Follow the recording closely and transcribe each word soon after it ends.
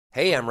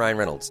Hey, I'm Ryan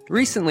Reynolds.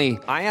 Recently,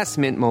 I asked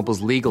Mint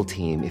Mobile's legal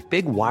team if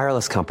big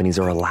wireless companies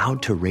are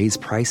allowed to raise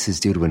prices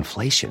due to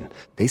inflation.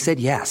 They said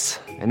yes.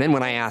 And then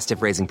when I asked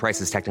if raising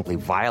prices technically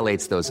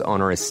violates those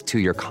onerous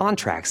two-year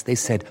contracts, they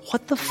said,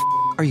 "What the f***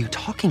 are you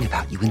talking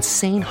about, you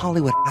insane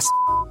Hollywood ass?"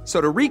 So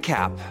to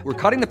recap, we're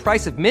cutting the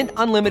price of Mint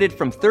Unlimited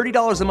from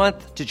 $30 a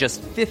month to just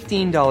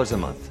 $15 a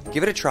month.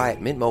 Give it a try at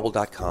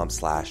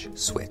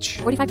mintmobile.com/switch.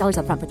 $45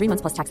 up front for 3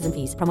 months plus taxes and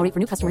fees. Promo rate for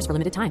new customers for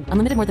limited time.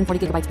 Unlimited more than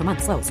 40 gigabytes per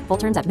month. Slows full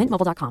terms at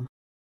mintmobile.com.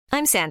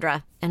 I'm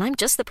Sandra, and I'm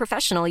just the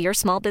professional your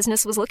small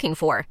business was looking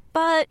for.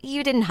 But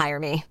you didn't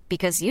hire me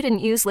because you didn't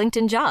use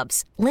LinkedIn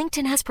Jobs.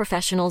 LinkedIn has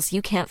professionals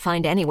you can't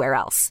find anywhere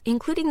else,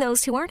 including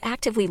those who aren't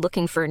actively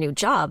looking for a new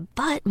job,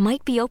 but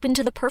might be open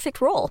to the perfect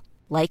role,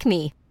 like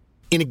me.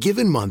 In a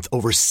given month,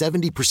 over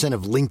 70%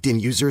 of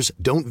LinkedIn users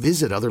don't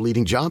visit other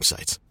leading job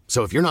sites.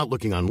 So if you're not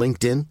looking on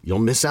LinkedIn, you'll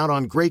miss out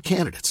on great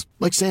candidates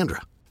like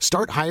Sandra.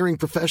 Start hiring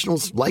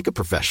professionals like a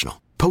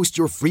professional. Post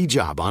your free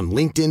job on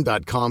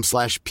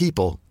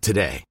linkedin.com/people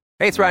today.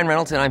 Hey, it's Ryan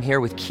Reynolds, and I'm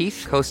here with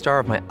Keith, co-star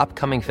of my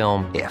upcoming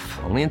film, If,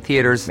 only in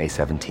theaters May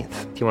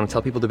 17th. Do you want to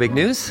tell people the big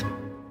news?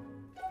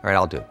 All right,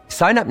 I'll do it.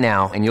 Sign up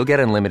now and you'll get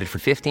unlimited for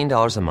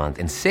 $15 a month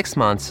and 6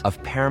 months of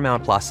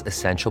Paramount Plus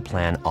Essential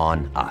Plan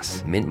on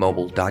us.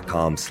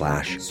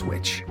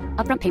 mintmobile.com/switch.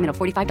 Upfront payment of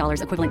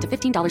 $45 equivalent to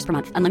 $15 per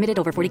month. Unlimited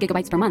over 40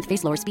 gigabytes per month.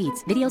 Face lower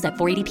speeds. Videos at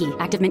 480p.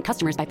 Active Mint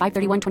customers by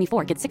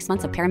 531.24 get 6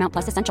 months of Paramount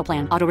Plus Essential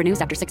Plan. Auto renews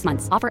after 6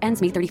 months. Offer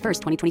ends May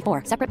 31st,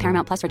 2024. Separate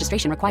Paramount Plus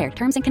registration required.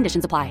 Terms and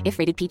conditions apply if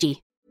rated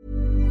PG.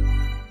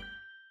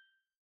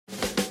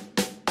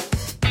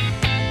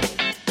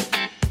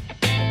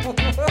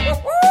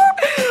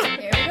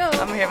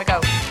 Here we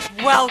go.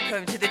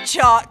 Welcome to the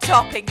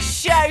chart-topping,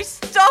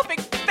 show-stopping,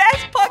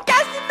 best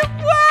podcast in the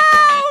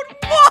world.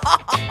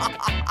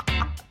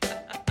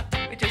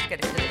 We're just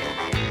getting to the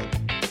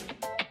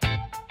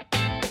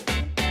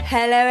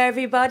Hello,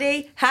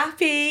 everybody.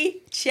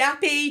 Happy,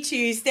 chappy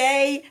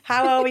Tuesday.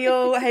 How are we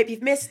all? I hope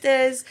you've missed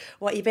us.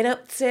 What you been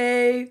up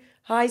to?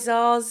 Hi,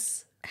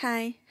 Zoz.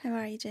 Hi, how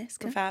are you,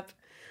 Jessica? I'm fab.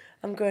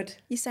 I'm good.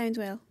 You sound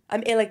well.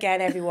 I'm ill again,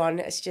 everyone.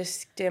 It's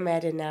just doing my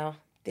head in now.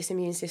 This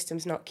immune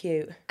system's not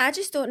cute. I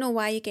just don't know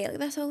why you get like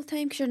this all the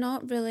time, because you're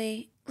not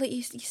really, like,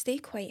 you stay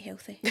quite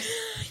healthy.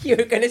 You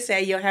were going to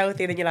say you're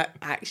healthy, and then you're like,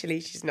 actually,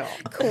 she's not.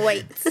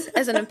 Quite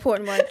is an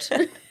important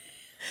word.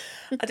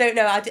 I don't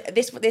know.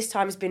 This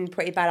time has been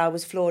pretty bad. I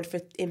was floored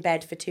in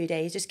bed for 2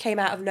 days. Just came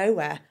out of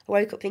nowhere. I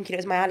woke up thinking it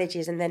was my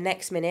allergies, and then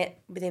next minute,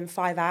 within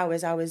 5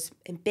 hours, I was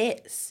in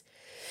bits.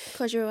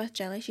 Because you were with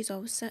Jelly, she's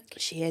always sick.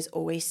 She is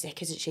always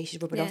sick, isn't she?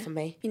 She's rubbing off on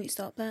me. You need to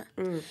stop that.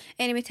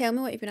 Anyway, tell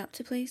me what you've been up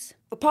to, please.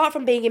 Apart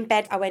from being in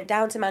bed, I went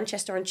down to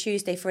Manchester on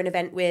Tuesday for an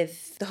event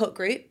with the Hook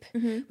Group,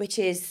 which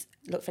is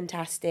Look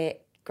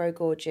Fantastic, Grow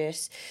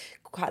Gorgeous,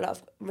 quite a lot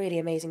of really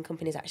amazing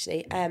companies,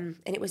 actually. And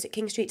it was at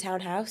King Street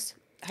Townhouse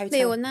Hotel.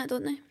 They own that,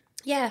 don't they?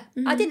 Yeah.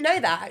 I didn't know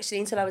that, actually,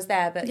 until I was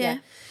there, but yeah.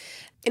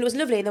 And it was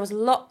lovely, and there was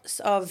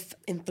lots of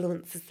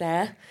influencers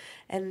there,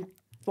 and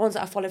ones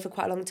that I followed for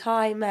quite a long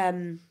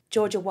time.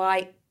 Georgia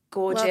White,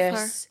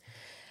 gorgeous.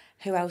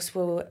 Who else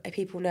will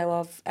people know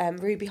of?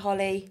 Ruby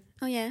Holly.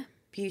 Oh, yeah.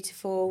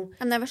 Beautiful.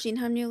 I've never seen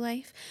her in real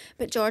life,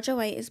 but Georgia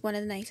White is one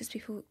of the nicest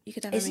people you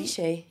could ever meet. Isn't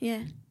she?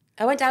 Yeah.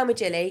 I went down with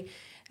Jilly,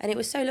 and it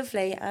was so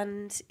lovely.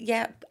 And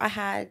yeah, I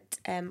had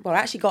I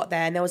actually got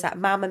there, and there was that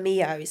Mamma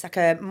Mio. It's like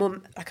a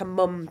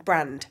mum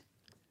brand.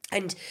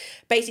 And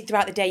basically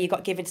throughout the day, you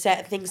got given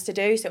certain things to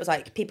do. So it was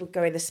like people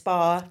go in the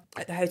spa,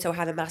 at the hotel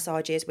having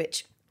massages,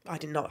 which I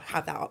did not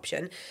have that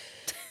option.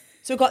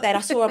 So I got there and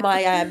I saw on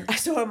my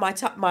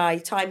my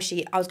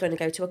timesheet I was going to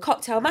go to a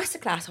cocktail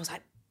masterclass. I was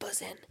like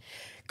buzzing.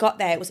 Got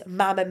there, it was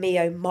Mamma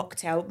Mio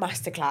mocktail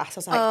masterclass. I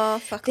was like, oh,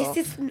 fuck off.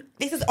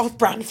 This is off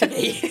brand for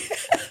me.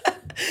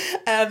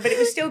 But it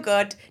was still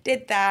good.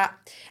 Did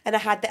that, and I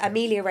had the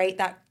Ameliorate,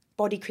 that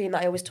body cream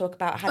that I always talk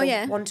about. I had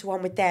a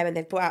one-to-one with them, and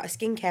they've brought out a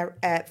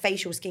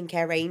facial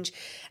skincare range.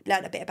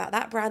 Learned a bit about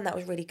that brand. That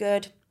was really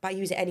good. But I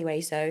use it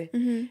anyway, so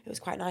it was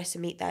quite nice to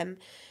meet them.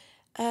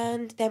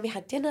 And then we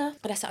had dinner,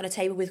 and I sat on a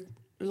table with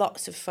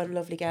lots of fun,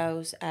 lovely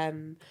girls.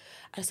 And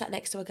I sat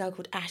next to a girl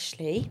called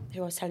Ashley,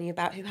 who I was telling you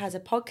about, who has a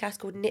podcast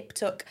called Nip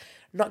Tuck,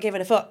 Not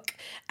Giving a Fuck.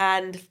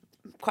 And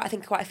I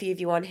think quite a few of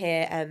you on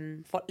here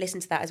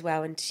listened to that as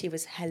well, and she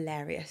was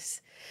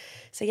hilarious.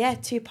 So yeah,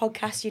 2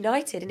 podcasts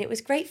united, and it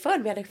was great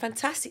fun. We had a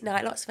fantastic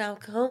night, lots of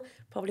alcohol.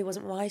 Probably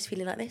wasn't wise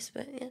feeling like this,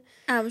 but yeah.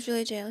 I was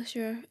really jealous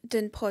you were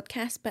doing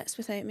podcast bits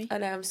without me. I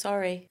know, I'm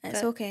sorry.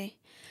 It's okay.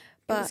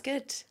 But it was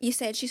good. You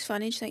said she's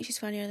funny. Do you think she's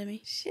funnier than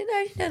me?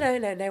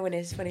 No one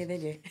is funnier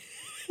than you.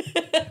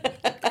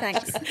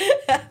 Thanks.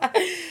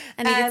 I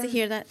needed to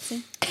hear that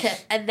too.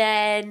 And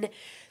then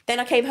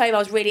I came home. I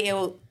was really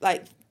ill,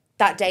 like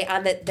that day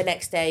and the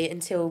next day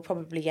until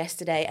probably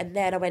yesterday. And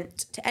then I went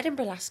to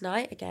Edinburgh last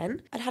night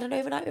again and had an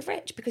overnight with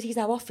Rich because he's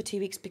now off for 2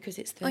 weeks because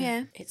it's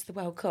the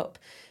World Cup.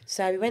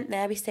 So we went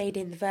there. We stayed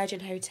in the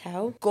Virgin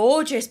Hotel.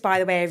 Gorgeous, by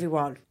the way,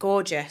 everyone.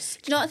 Gorgeous.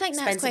 Do you not think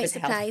that's quite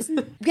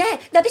surprising? Yeah.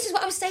 Now, this is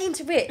what I was saying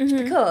to Rich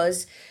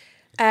because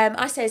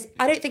I says,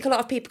 I don't think a lot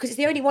of people, because it's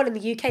the only one in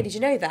the UK. Did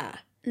you know that?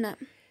 No.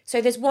 So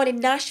there's one in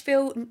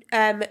Nashville,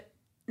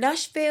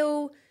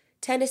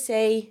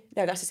 Tennessee.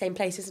 No, that's the same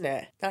place, isn't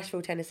it?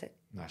 Nashville, Tennessee.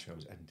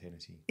 Nashville's in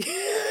Tennessee.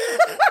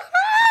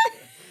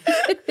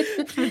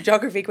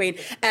 Geography queen.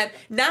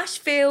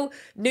 Nashville,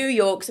 New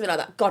York, something like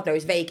that. God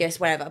knows, Vegas,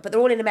 wherever. But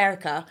they're all in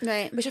America.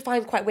 Right. Which I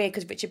find quite weird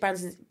because Richard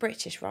Branson's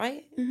British,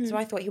 right? Mm-hmm. So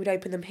I thought he would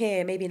open them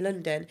here, maybe in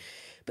London.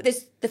 But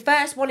there's the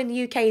first one in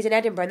the UK is in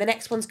Edinburgh and the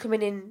next one's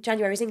coming in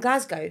January is in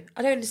Glasgow.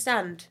 I don't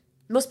understand.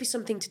 Must be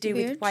something to do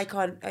with why I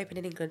can't open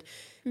in England.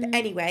 But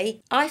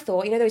anyway, I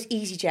thought, you know those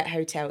EasyJet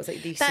hotels that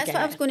you used to get? That's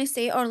what I was going to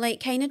say, or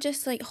like kind of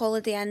just like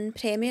Holiday Inn,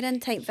 Premier Inn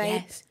type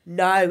vibe. Yes.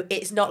 No,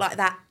 it's not like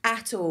that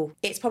at all.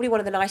 It's probably one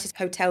of the nicest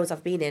hotels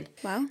I've been in.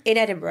 Wow. In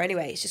Edinburgh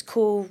anyway. It's just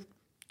cool.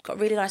 Got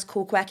really nice,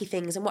 cool, quirky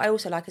things. And what I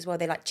also like as well,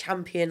 they like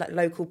champion like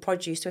local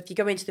produce. So if you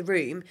go into the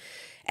room,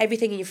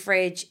 everything in your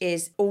fridge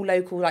is all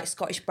local, like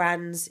Scottish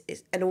brands,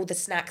 and all the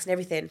snacks and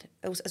everything,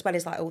 as well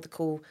as like all the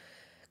cool,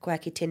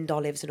 quirky tinned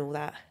olives and all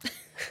that.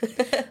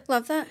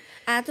 Love that.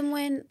 Adam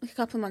went like a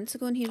couple of months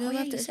ago and he really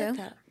loved it as well.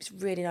 That. It's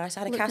really nice. I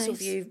had a Looked castle nice.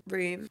 view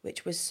room,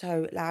 which was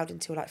so loud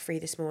until like 3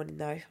 this morning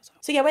though.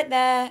 So yeah, I went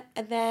there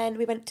and then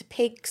we went to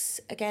Pigs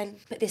again,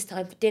 but this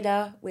time for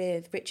dinner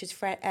with Richard's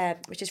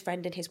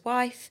friend and his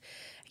wife.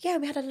 Yeah,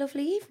 we had a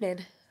lovely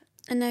evening.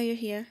 And now you're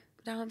here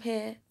Now I'm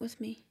here, with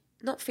me.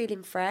 not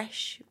feeling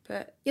fresh,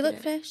 but... You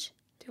look fresh.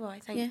 Do I?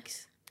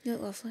 Thanks. You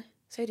look lovely.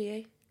 So do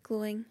you.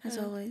 Glowing, as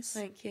always.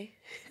 Thank you.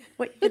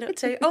 What you been up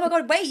to? Oh my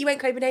God, wait, you went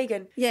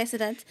Copenhagen. Yes, I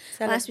did.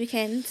 Tell last us.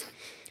 weekend.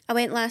 I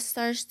went last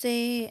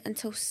Thursday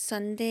until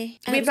Sunday.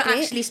 And We've it was not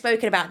great. actually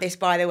spoken about this,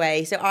 by the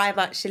way, so I'm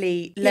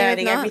actually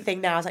learning not.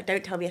 everything now. I was like,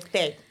 don't tell me a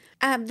thing.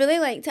 I really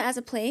liked it as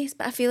a place,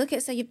 but I feel like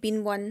it's like you've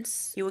been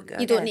once. You would go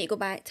don't again. need to go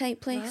back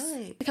type place.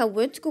 Right. Like I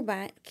would go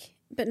back,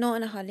 but not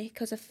in a hurry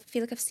because I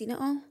feel like I've seen it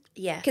all.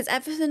 Yeah. Because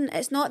everything,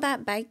 it's not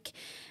that big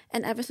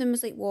and everything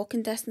was like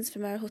walking distance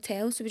from our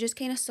hotel. So we just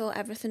kind of saw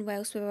everything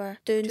whilst we were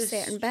doing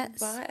certain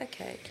bits. Right,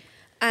 okay.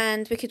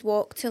 And we could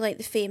walk to like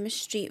the famous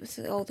street with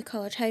all the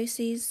coloured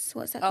houses.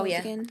 What's that called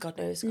again? God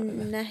knows. Can't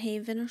remember.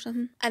 Nahaven or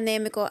something. And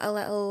then we got a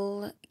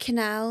little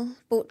canal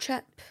boat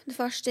trip the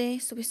first day.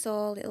 So we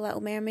saw the Little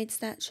Mermaid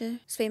statue.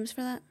 It's famous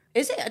for that.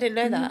 Is it? I didn't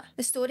know that.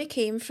 The story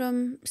came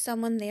from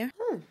someone there.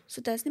 Oh.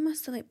 So Disney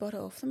must have like bought it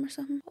off them or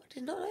something. I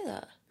did not know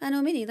that. I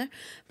know, me neither.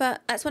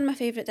 But that's one of my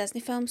favourite Disney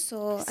films.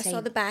 So I saw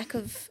Same. the back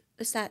of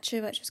the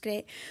statue, which was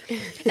great. And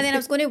then I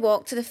was going to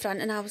walk to the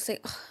front and I was like,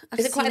 oh, I've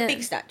Is it quite seen a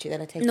big statue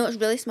then, I take No, it? it's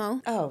really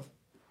small. Oh.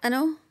 I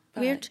know.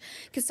 Weird.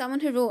 Because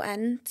someone who wrote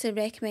in to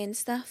recommend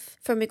stuff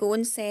for me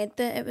going said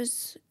that it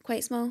was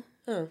quite small.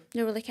 Oh.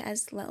 They were like, it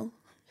is little.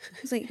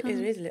 I was like, It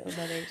is a little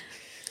mermaid.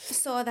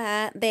 Saw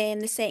that. Then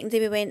the second day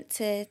we went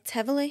to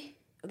Tivoli.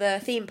 The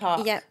theme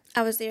park. Yep.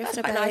 I was there That's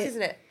for quite about nice,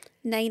 isn't it?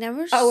 9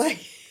 hours. Oh,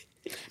 wait.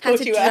 Had Thought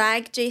to you were.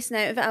 drag Jason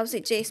out of it. I was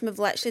like, Jason, we've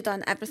literally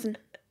done everything.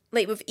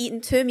 Like, we've eaten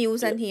 2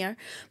 meals in here.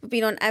 We've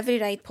been on every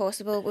ride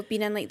possible. We've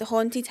been in, like, the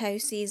haunted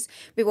houses.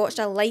 We watched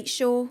a light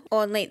show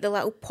on, like, the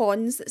little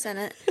ponds that's in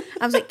it.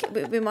 I was like,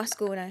 we must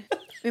go now.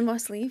 We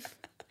must leave.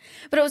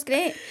 But it was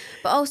great.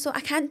 But also, I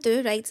can't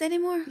do rides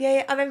anymore.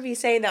 Yeah, I remember you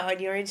saying that on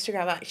your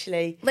Instagram,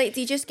 actually. Like,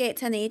 do you just get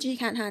to an age and you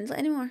can't handle it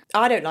anymore?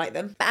 I don't like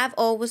them. But I've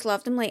always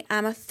loved them. Like,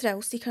 I'm a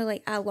thrill seeker.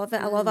 Like, I love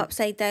it. I love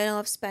upside down. I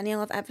love spinning. I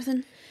love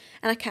everything.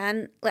 And I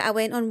can't. Like, I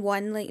went on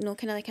one, like, you know,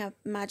 kind of like a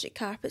magic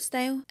carpet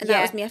style. And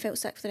that was me. I felt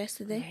sick for the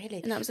rest of the day.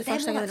 Really? And that was the But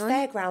first they're thing I more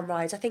went like on. fairground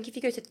rides. I think if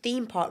you go to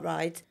theme park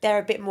rides, they're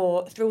a bit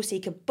more thrill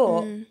seeker.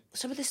 But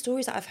some of the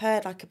stories that I've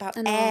heard, like about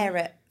Air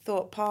at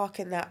Thorpe Park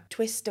and that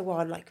Twister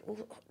one, like, oh,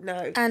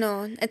 no. I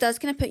know. It does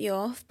kind of put you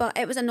off. But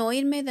it was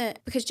annoying me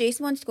that, because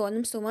Jason wanted to go on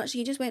them so much,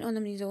 he just went on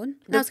them on his own.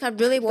 And I was kind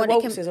of really The wanting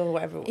to waltzes or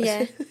whatever it was.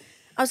 Yeah.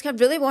 I was kind of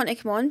really wanting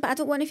to come on, but I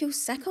don't want to feel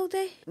sick all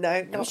day. No,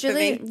 It not was for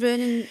really me.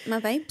 ruining my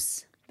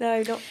vibes.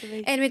 No, not for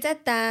me. And we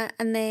did that,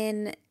 and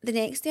then the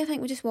next day I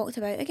think we just walked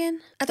about again.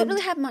 I don't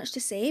really have much to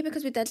say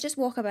because we did just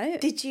walk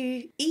about. Did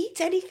you eat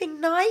anything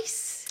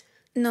nice?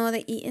 No,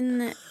 the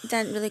eating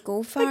didn't really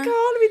go far. I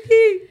can't with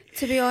you.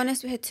 To be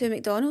honest, we had 2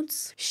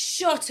 McDonald's.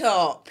 Shut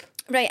up.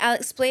 Right, I'll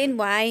explain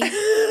why.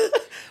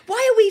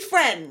 Why are we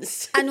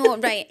friends? I know,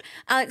 right.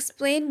 I'll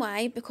explain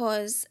why,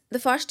 because the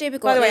first day we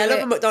got By the way, I there,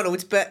 love a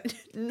McDonald's, but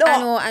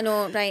not. I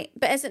know, right.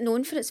 But is it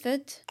known for its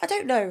food? I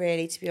don't know,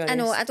 really, to be honest. I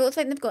know, I don't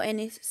think they've got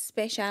any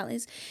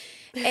specialities.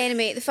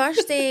 Anyway, the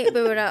first day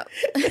we were up...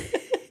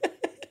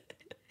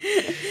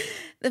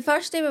 The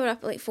first day we were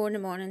up at like 4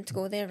 a.m. to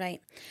go there,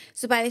 right?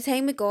 So by the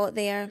time we got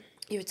there...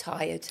 You were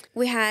tired.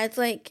 We had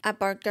like a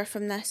burger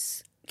from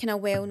this kind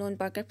of well-known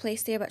burger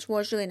place there, which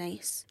was really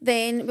nice.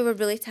 Then we were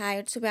really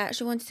tired, so we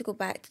actually wanted to go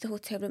back to the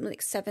hotel room at like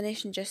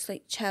 7ish and just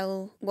like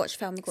chill, watch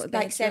film and go to bed.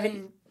 Like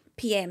 7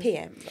 p.m.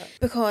 Right.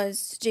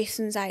 Because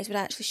Jason's eyes were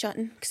actually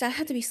shutting, because I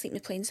had to be sleeping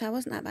in the plane, so I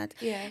wasn't that bad.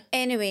 Yeah.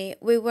 Anyway,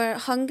 we were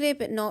hungry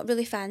but not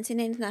really fancying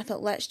anything. I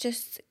thought, let's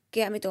just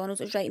get a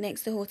McDonald's. It was right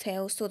next to the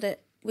hotel, so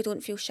that we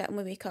don't feel shit when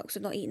we wake up because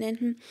we've not eaten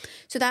anything.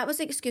 So that was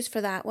the excuse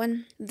for that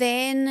one.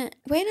 Then,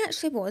 when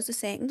actually was the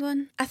second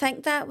one? I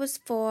think that was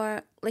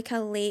for like a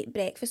late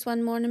breakfast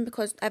one morning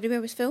because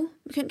everywhere was full.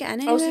 We couldn't get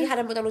in anywhere. Oh, so you had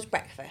a McDonald's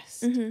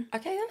breakfast? Mm-hmm.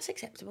 Okay, that's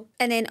acceptable.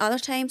 And then other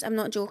times, I'm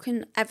not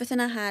joking, everything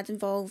I had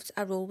involved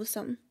a roll with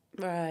something.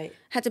 Right.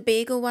 Had a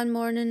bagel one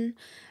morning,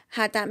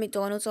 had that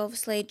McDonald's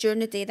obviously. During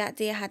the day that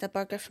day, I had a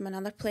burger from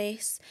another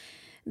place.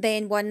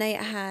 Then one night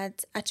I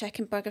had a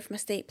chicken burger from a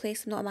steak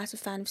place. I'm not a massive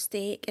fan of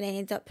steak, and I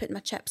ended up putting my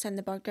chips in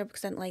the burger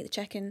because I didn't like the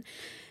chicken.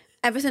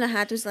 Everything I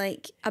had was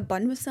like a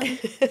bun with something.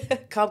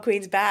 Carb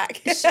Queen's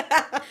back.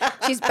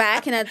 She's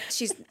back, and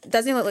she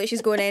doesn't look like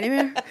she's going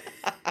anywhere.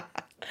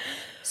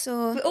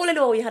 So, but all in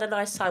all, you had a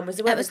nice time. Was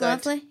the weather it was good?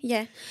 lovely,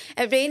 yeah.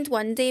 It rained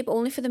one day, but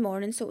only for the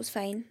morning, so it was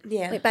fine.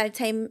 Yeah. Like by the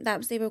time that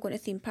was the day we were going to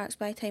theme parks,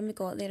 by the time we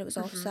got there, it was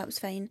off, so that was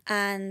fine.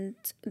 And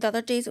the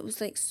other days, it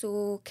was like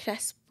so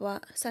crisp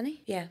but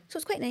sunny. Yeah. So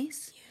it's quite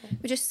nice. Yeah.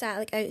 We just sat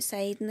like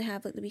outside and they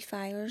have like the wee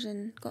fires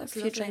and got a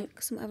few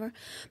drinks and whatever.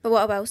 But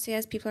what I will say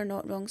is people are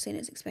not wrong saying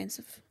it's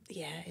expensive.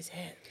 Yeah, is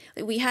it?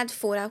 Like we had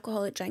 4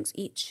 alcoholic drinks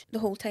each the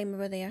whole time we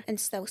were there and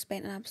still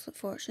spent an absolute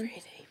fortune.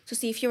 Really? So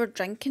see if you were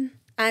drinking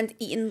and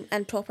eating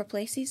in proper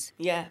places,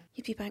 yeah,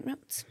 you'd be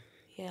bankrupt.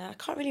 Yeah, I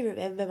can't really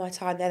remember my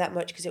time there that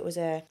much because it was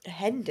a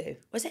hen do.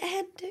 Was it a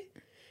hen do?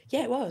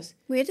 Yeah, it was.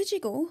 Where did you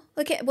go?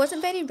 Like it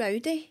wasn't very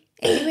rowdy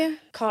anywhere.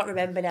 Can't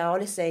remember now,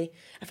 honestly.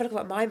 I feel like I've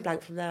got mind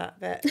blank from that,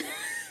 but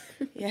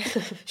yeah,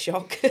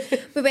 shock.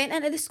 We went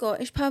into the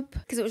Scottish pub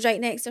because it was right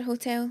next to our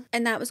hotel,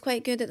 and that was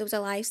quite good that there was a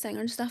live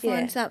singer and stuff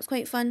on, so that was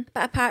quite fun.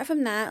 But apart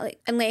from that,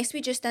 like unless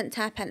we just didn't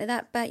tap into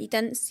that bit, you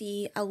didn't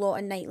see a lot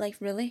of nightlife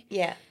really.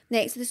 Yeah.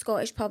 Next to the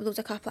Scottish pub, there was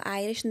a couple of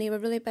Irish and they were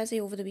really busy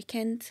over the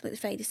weekend, like the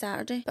Friday,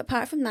 Saturday. But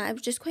apart from that, it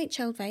was just quite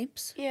chilled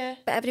vibes. Yeah.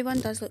 But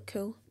everyone does look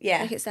cool.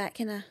 Yeah. Like it's that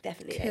kind of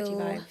definitely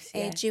cool, edgy vibes.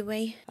 Yeah. edgy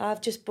way.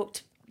 I've just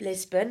booked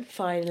Lisbon,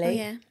 finally. Oh,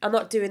 yeah. I'm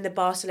not doing the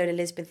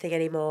Barcelona-Lisbon thing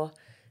anymore.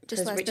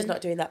 Just because Richard's Lisbon.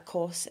 not doing that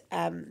course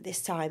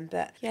this time.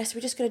 But yes,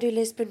 we're just going to do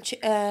Lisbon.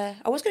 I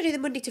was going to do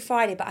the Monday to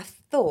Friday, but I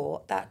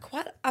thought that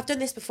I've done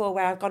this before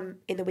where I've gone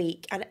in the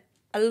week and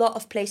a lot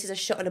of places are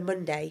shut on a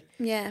Monday.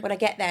 Yeah. When I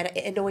get there,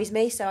 it annoys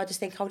me. So I just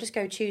think I'll just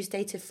go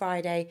Tuesday to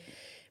Friday.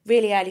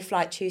 Really early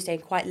flight Tuesday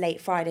and quite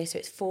late Friday. So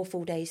it's 4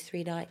 full days,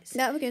 3 nights.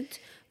 That would be good.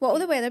 What will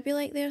the weather be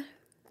like there?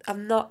 I've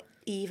not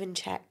even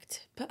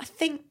checked. But I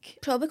think...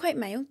 Probably quite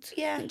mild.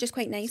 Yeah. Like, just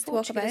quite nice it's to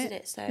walk Portugal, about. isn't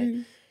it? So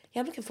yeah,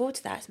 I'm looking forward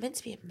to that. It's meant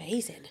to be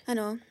amazing. I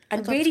know.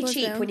 And really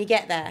cheap when you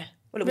get there.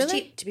 Well, it was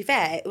Really? cheap, to be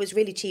fair. It was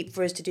really cheap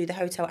for us to do the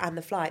hotel and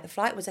the flight. The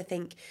flight was, I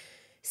think,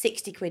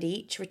 60 quid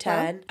each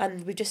return. Wow.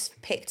 And we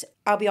just picked,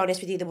 I'll be honest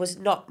with you, there was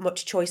not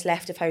much choice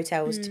left of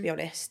hotels, to be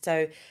honest.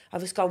 So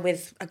I've just gone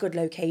with a good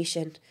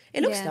location.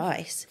 It looks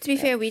nice. To be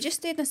fair, we just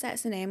stayed in a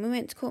Citizen M. We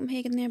went to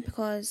Copenhagen there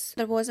because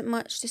there wasn't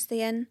much to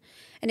stay in.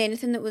 And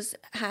anything that was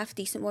half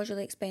decent was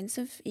really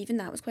expensive. Even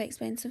that was quite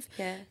expensive.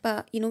 Yeah.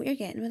 But you know what you're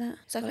getting with that.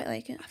 So I quite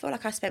like it. I feel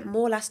like I spent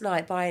more last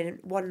night buying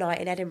one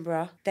night in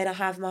Edinburgh than I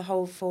have my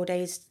whole 4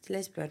 days to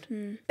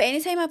Lisbon. But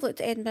anytime I've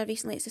looked at Edinburgh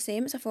recently, it's the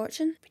same. It's a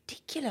fortune.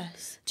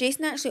 Ridiculous.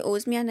 Jason actually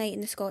owes me a night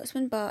in the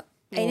Scotsman, but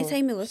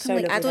anytime we look, so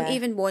I'm like, I lovely don't there.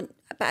 even want...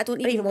 But I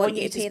don't I don't even want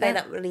you to pay spend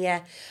that. money,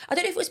 yeah. I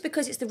don't know if it was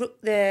because it's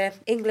the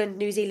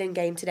England-New Zealand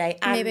game today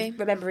and Maybe.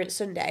 Remembrance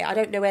Sunday. I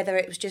don't know whether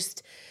it was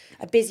just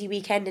a busy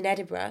weekend in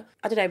Edinburgh.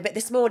 I don't know, but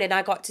this morning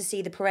I got to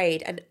see the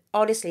parade and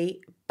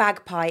honestly,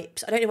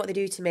 bagpipes, I don't know what they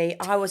do to me.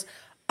 I was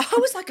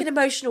like an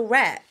emotional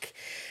wreck.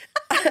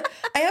 I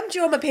am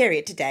due on my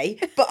period today,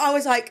 but I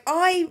was like,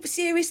 I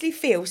seriously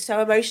feel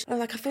so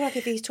emotional. I feel like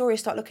if these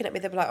tourists start looking at me,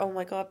 they'll be like, oh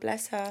my God,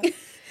 bless her.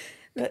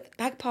 But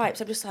bagpipes,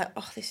 I'm just like,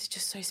 oh, this is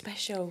just so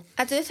special.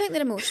 I do think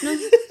they're emotional.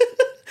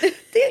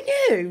 Don't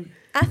you?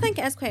 I think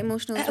it is quite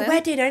emotional as At well. a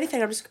wedding or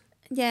anything, I'm just...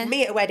 Yeah.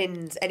 Me at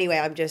weddings, anyway,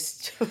 I'm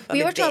just...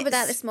 We were talking about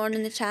that this morning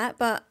in the chat,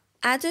 but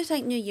I do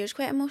think New Year's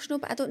quite emotional,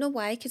 but I don't know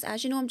why, because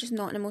as you know, I'm just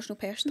not an emotional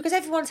person. Because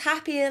everyone's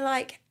happy and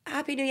like,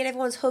 Happy New Year,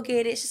 everyone's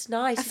hugging, it's just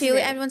nice, I feel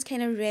like everyone's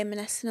kind of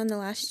reminiscing on the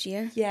last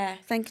year. Yeah.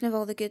 Thinking of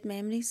all the good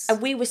memories.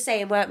 And we were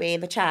saying, weren't we, in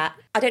the chat,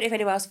 I don't know if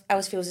anyone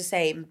else feels the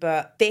same,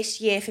 but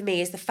this year for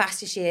me is the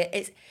fastest year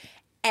it's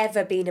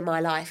ever been in my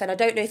life. And I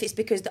don't know if it's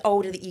because the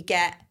older that you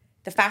get,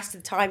 the faster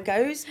the time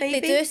goes, maybe.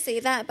 They do say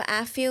that, but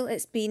I feel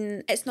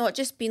it's not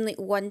just been like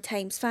 1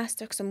 times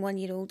faster because I'm 1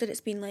 year older,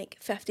 it's been like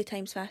 50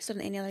 times faster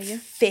than any other year.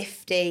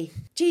 50.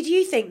 Do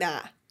you think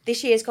that?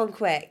 This year's gone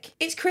quick.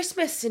 It's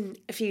Christmas in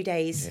a few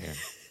days. Yeah.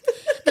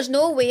 There's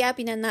no way I've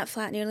been in that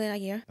flat nearly a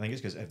year. I think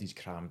it's because everybody's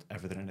crammed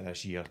everything into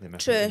this year. They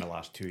missed True. it in the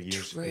last 2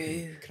 years. True.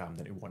 They've been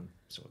crammed into one,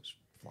 so it's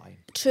flying.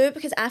 True,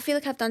 because I feel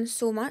like I've done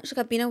so much. Like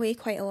I've been away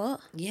quite a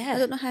lot. Yeah. I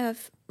don't know how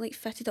I've like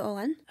fitted it all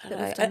in. But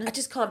we've done I it.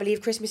 just can't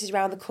believe Christmas is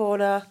around the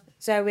corner.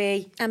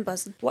 Zoe, I'm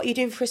buzzing. what are you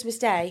doing for Christmas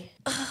Day?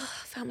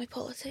 Family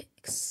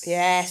politics.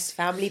 Yes,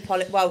 family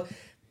politics. Well,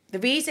 the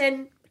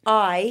reason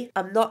I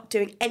am not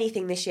doing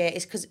anything this year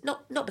is because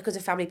not because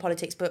of family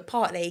politics, but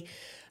partly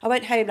I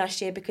went home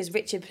last year because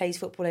Richard plays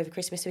football over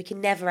Christmas, so we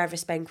can never ever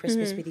spend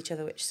Christmas with each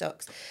other, which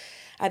sucks.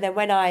 And then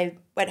when I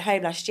went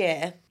home last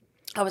year,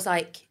 I was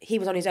like, he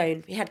was on his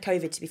own. He had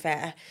COVID, to be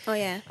fair. Oh,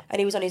 yeah. And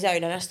he was on his own.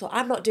 And I just thought,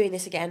 I'm not doing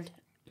this again.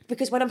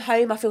 Because when I'm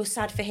home, I feel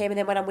sad for him. And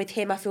then when I'm with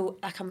him, I feel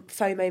like I'm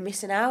FOMO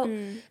missing out.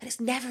 And it's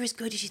never as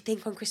good as you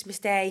think on Christmas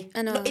Day.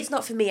 I know. It's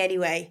not for me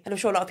anyway. And I'm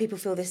sure a lot of people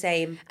feel the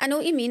same. I know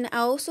what you mean. I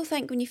also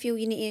think when you feel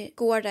you need to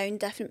go around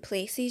different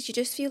places, you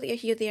just feel like you're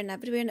here, there and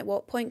everywhere. And at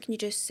what point can you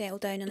just settle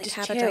down and like Just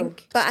have chill. a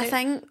drink? But I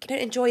think... I don't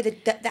enjoy the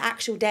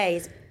actual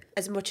days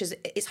as much as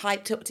it's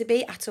hyped up to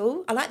be at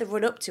all. I like the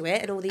run up to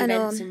it and all the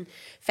events and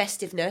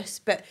festiveness.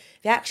 But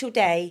the actual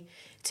day,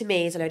 to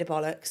me, is a load of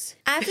bollocks.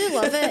 I do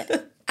love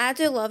it. I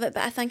do love it,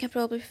 but I think I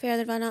probably prefer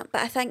the run up.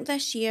 But I think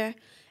this year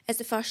is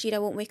the first year I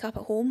won't wake up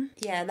at home.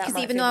 Yeah, and that because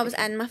might even feel though I was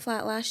different. in my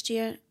flat last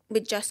year, we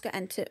just got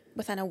into it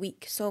within a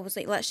week. So I was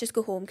like, let's just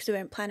go home because we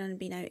weren't planning on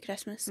being out at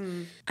Christmas.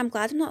 I'm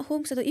glad I'm not at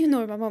home because I don't even know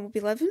where my mum will be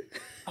living.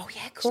 Oh,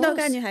 yeah, of course. She's not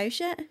got a new house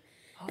yet.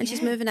 Oh, And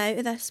she's moving out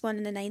of this one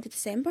on the 9th of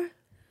December.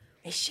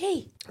 Is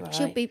she?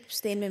 She'll Right. be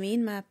staying with me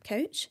in my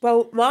couch.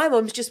 Well, my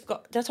mum's just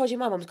got... I told you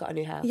my mum's got a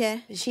new house. Yeah.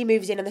 And she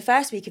moves in on the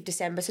first week of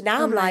December. So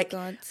now Oh I'm my like,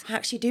 God. I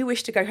actually do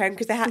wish to go home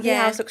because the new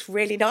Yeah. house looks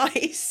really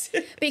nice.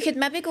 But you could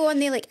maybe go on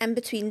there like in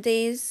between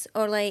days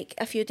or like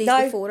a few days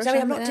No, before or Zoe,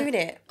 something I'm not like doing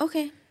that. it.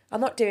 Okay.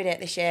 I'm not doing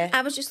it this year.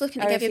 I was just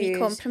looking to I give you a wee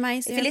refuse.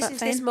 compromise If there, you listen but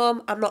to this, fine.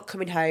 Mum, I'm not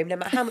coming home, no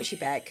matter how much you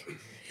beg.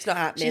 It's not She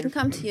happening. can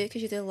come to you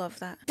because you do love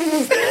that.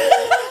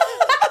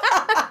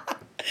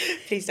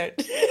 Please don't.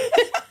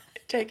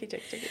 Joking.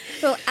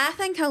 Well, I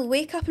think I'll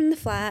wake up in the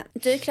flat,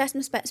 do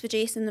Christmas bits with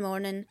Jason in the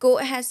morning, go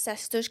to his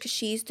sister's because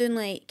she's doing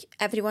like,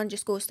 everyone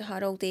just goes to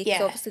her all day because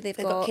Yeah, obviously they've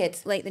they've got got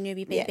kids. like the new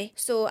wee baby. Yeah.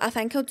 So I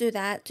think I'll do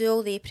that, do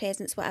all the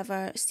presents,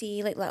 whatever,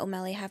 see like little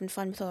Millie having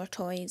fun with all her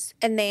toys.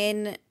 And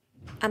then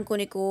I'm going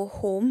to go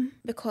home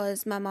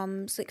because my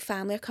mum's like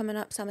family are coming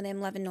up. Some of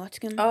them live in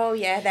Nottingham. Oh,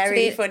 yeah, they're So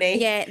really they-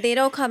 funny. Yeah,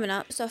 they're all coming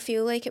up, so I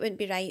feel like it wouldn't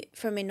be right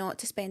for me not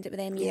to spend it with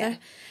them either. Yeah.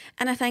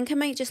 And I think I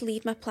might just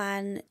leave my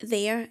plan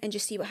there and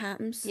just see what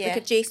happens. Yeah. Like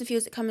if Jason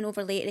feels like coming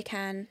over later, he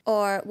can.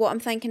 Or what I'm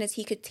thinking is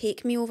he could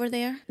take me over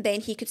there, then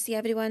he could see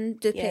everyone,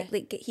 Yeah.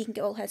 he can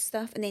get all his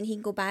stuff, and then he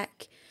can go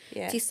back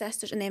Yeah. to his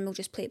sisters, and then we'll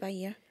just play it by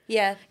ear.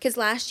 Yeah. Because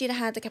last year I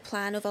had like a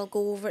plan of I'll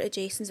go over to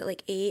Jason's at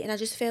like 8, and I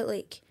just felt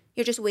like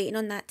you're just waiting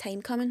on that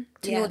time coming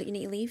to Yeah. know that you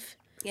need to leave.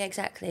 Yeah,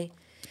 exactly.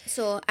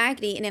 So I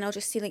agree, and then I'll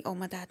just see like, oh,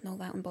 my dad and all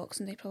that on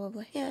Boxing Day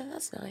probably. Yeah,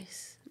 that's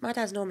nice. My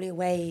dad's normally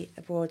away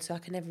abroad, so I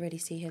can never really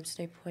see him,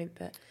 so no point.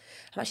 But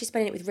I'm actually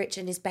spending it with Rich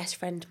and his best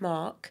friend,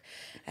 Mark.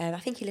 I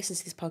think he listens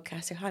to this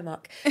podcast, so hi,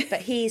 Mark.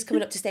 But he's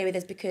coming up to stay with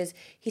us because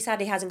he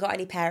sadly hasn't got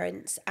any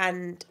parents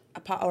and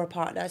a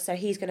partner, so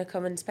he's going to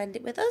come and spend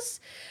it with us.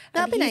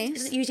 That'd And be he nice.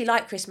 doesn't usually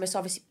like Christmas,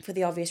 obviously, for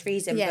the obvious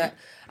reason, Yeah. but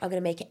I'm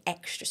going to make it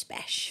extra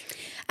special.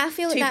 I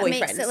feel like Two that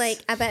makes boyfriends. it like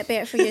a bit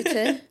better for you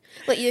too.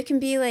 Like you can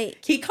be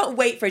like, He can't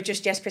wait for a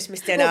Just Yes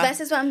Christmas dinner. well,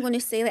 this is what I'm going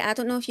to say. Like I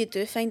don't know if you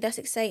do find this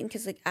exciting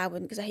because like I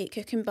wouldn't because I hate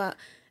cooking, but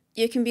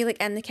you can be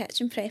like in the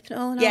kitchen prepping it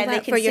all and yeah, all and they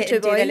that can for your sit two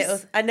and do boys. their little...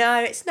 I know,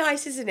 it's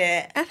nice, isn't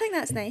it? I think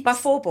that's nice. My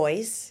 4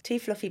 boys, 2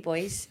 fluffy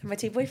boys, and my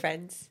 2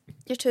 boyfriends.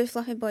 Your 2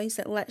 fluffy boys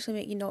that literally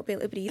make you not be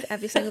able to breathe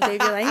every single day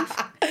of your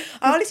life.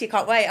 I honestly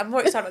can't wait. I'm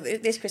more excited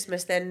about this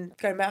Christmas than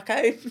going back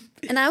home.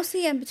 And I'll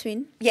see you in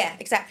between. Yeah,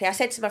 exactly. I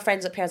said to my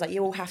friends up here, I was like,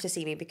 you all have to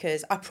see me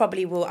because I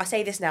probably will. I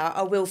say this now,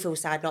 I will feel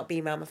sad not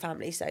being around my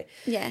family. So,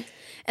 Yeah.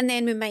 And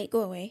then we might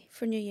go away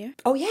for New Year.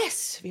 oh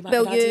yes, we might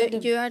Well, be down to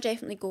London. you are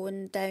definitely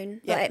going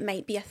down, Yeah. but it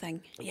might be a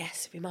thing.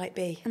 Yes, we might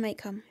be. I might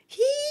come.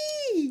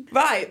 Hee!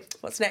 Right,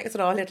 what's next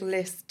on our little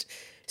list?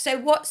 So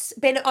what's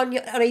been on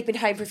your... I know you've been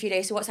home for a few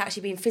days, so what's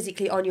actually been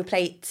physically on your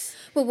plate?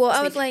 Well, what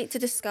I week? would like to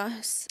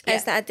discuss Yeah.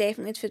 is that I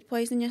definitely had food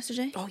poisoning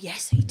yesterday. Oh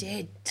yes, you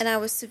did. And I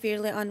was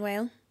severely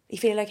unwell. You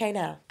feeling okay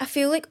now? I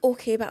feel like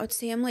okay, but I would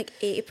say I'm like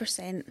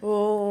 80%.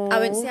 Oh. I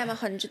wouldn't say I'm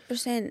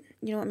 100%.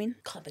 You know what I mean?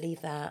 Can't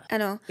believe that. I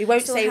know. We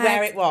won't So say I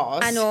where had- it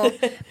was. I know.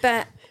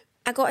 But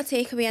I got a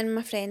takeaway in with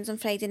my friends on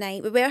Friday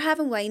night. We were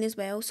having wine as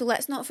well. So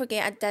let's not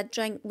forget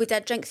we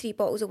did drink 3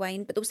 bottles of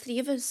wine, but there was 3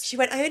 of us. She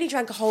went, I only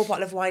drank a whole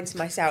bottle of wine to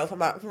myself. I'm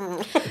like,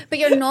 But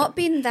you're not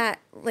being that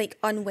like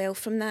unwell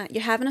from that.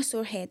 You're having a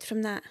sore head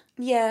from that.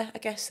 yeah, I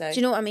guess so. Do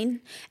you know what I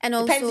mean? And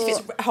also, Depends if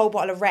it's a whole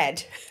bottle of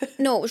red.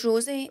 no, it was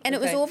rosé, and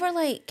it was Okay. over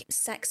like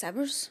 6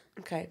 hours.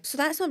 Okay. So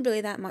that's not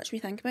really that much when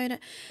you think about it.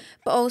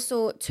 But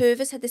also, 2 of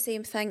us had the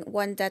same thing,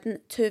 1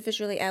 didn't. 2 of us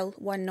really ill,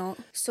 1 not.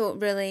 So it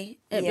really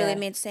Yeah.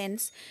 made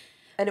sense.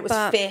 And it was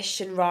But-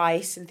 fish and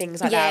rice and things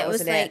like Yeah, that, it was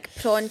wasn't like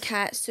prawn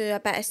katsu, a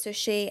bit of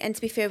sushi. And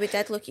to be fair, we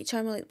did look at each other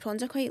and we're like,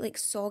 prawns are quite like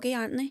soggy,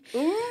 aren't they?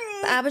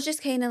 But I was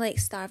just kind of like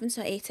starving,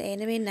 so I ate it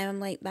anyway. And now I'm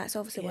like, that's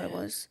obviously what it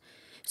was.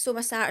 So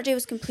my Saturday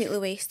was completely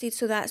wasted.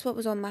 So that's what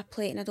was on my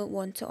plate, and I don't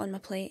want it on my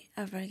plate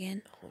ever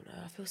again. Oh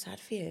no, I feel sad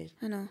for you.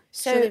 I know.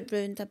 So- So it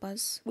ruined a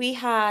buzz. We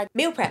had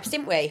meal preps,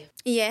 didn't we?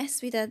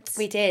 Yes, we did.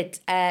 We did.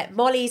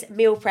 Molly's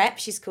Meal Prep,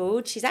 she's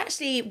called. She's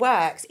actually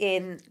works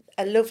in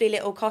a lovely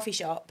little coffee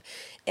shop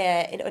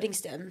in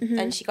Uddingston,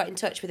 and she got in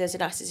touch with us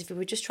and asked us if we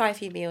would just try a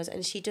few meals,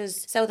 and she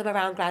does sell them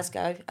around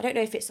Glasgow. I don't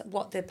know if it's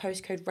what the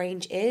postcode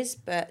range is,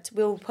 but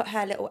we'll put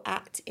her little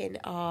act in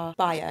our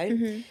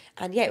bio.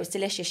 And yeah, it was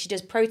delicious. She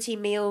does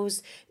protein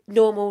meals,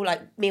 normal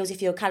like meals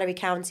if you're calorie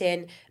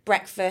counting,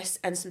 breakfast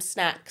and some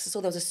snacks. I saw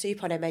there was a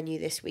soup on her menu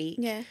this week.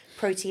 Yeah.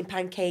 Protein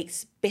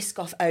pancakes,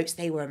 Biscoff oats.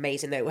 They were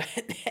amazing though,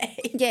 weren't they?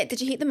 Yeah, did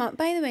you heat them up,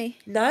 by the way?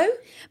 No?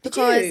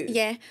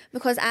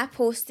 Because I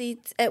posted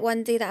it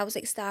one day that I was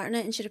like starting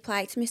it, and she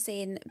replied to me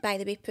saying, by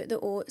the way, put the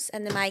oats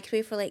in the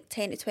microwave for like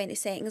 10 to 20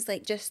 seconds,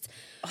 like just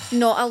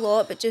not a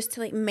lot, but just to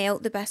like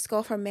melt the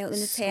Biscoff or melt the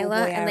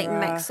Nutella and like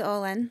mix it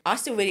all in. I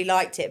still really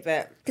liked it,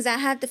 but because I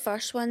had the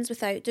first ones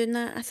without doing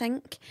that, I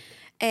think.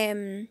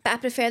 But I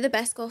prefer the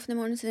Biscoff in the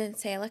morning to the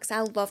Nutella, because I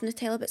love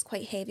Nutella, but it's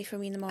quite heavy for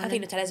me in the morning. I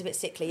think Nutella's a bit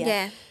sickly,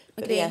 Yeah,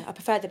 but agree. yeah, I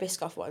prefer the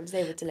Biscoff ones.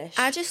 They were delicious.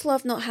 I just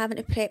love not having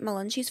to prep my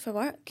lunches for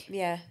work.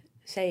 Yeah,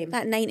 same.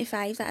 That 9 to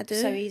 5 that I do.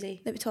 So easy.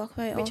 That we talk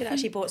about Richard often.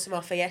 actually bought some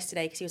off her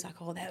yesterday because he was like,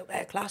 oh,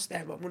 they're class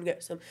there, but I'm going to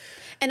get some.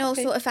 And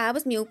also, if I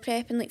was meal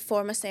prepping like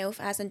for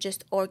myself, as in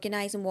just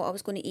organising what I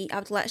was going to eat, I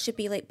would literally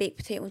be like baked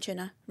potato and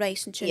tuna,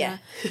 rice and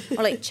tuna,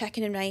 or like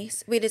chicken and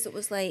rice. Whereas it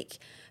was like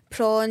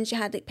prawns, you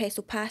had like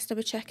pesto pasta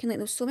with chicken. Like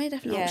there was so many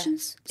different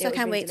options. So I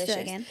can't wait to do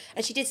it again.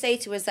 And she did say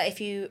to us that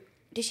if you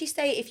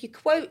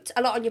quote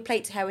a lot on your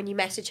plate to her when you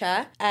message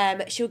her,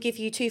 she'll give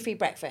you 2 free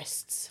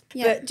breakfasts.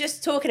 Yeah. But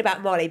just talking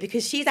about Molly,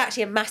 because she's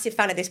actually a massive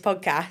fan of this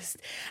podcast,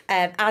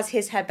 as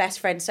is her best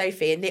friend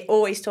Sophie, and they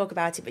always talk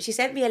about it. But she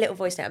sent me a little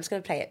voice note. I'm just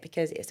going to play it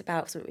because it's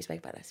about something we spoke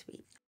about last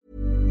week.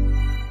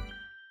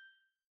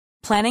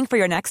 Planning for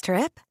your next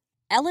trip?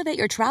 Elevate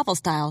your travel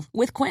style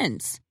with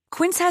Quince.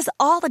 Quince has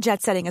all the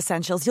jet-setting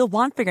essentials you'll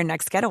want for your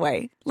next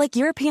getaway, like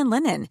European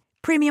linen,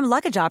 premium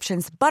luggage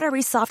options,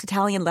 buttery soft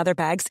Italian leather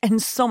bags,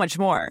 and so much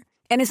more.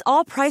 And is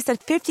all priced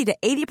at 50 to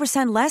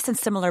 80% less than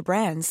similar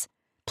brands.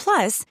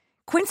 Plus,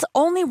 Quince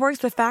only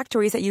works with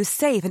factories that use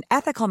safe and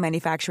ethical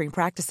manufacturing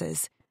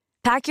practices.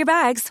 Pack your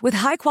bags with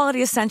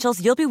high-quality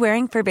essentials you'll be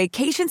wearing for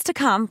vacations to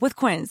come with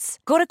Quince.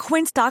 Go to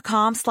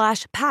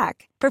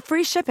quince.com/pack for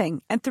free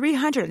shipping and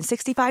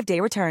 365-day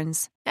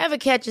returns. Ever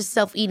catch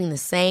yourself eating the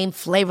same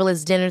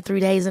flavorless dinner 3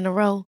 days in a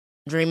row?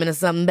 Dreaming of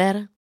something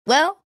better?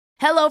 Well,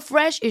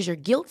 HelloFresh is your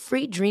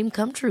guilt-free dream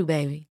come true,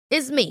 baby.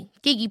 It's me,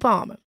 Keke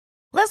Palmer.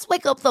 Let's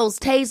wake up those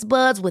taste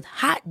buds with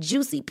hot,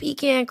 juicy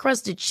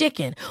pecan-crusted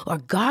chicken or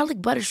garlic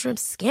butter shrimp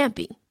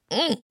scampi.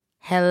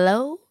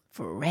 Hello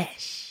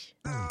Fresh.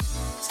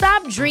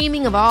 Stop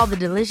dreaming of all the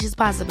delicious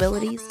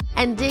possibilities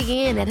and dig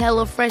in at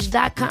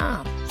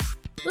HelloFresh.com.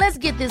 Let's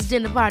get this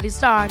dinner party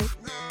started.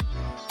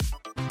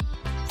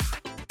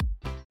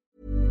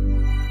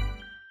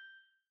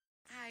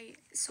 Hi,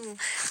 so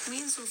me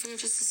and Sophie are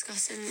just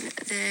discussing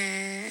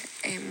the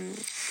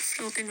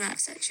frog and rat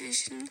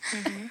situation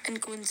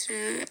and going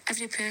through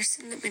every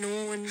person that we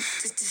know and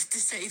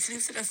deciding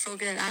if they're a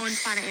frog or a rat. On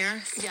planet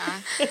Earth.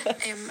 Yeah.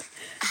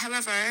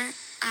 However,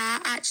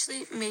 I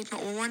actually made my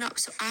own one up,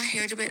 so I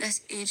heard about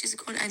this ages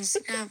ago on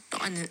Instagram.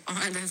 Not on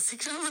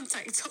Instagram, on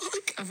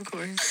TikTok. Of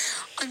course.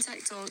 On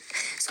TikTok.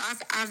 So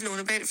I've known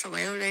about it for a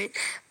while, right?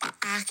 But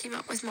I came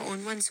up with my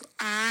own one, so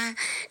I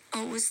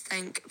always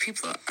think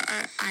people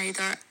are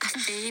either a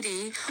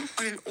fairy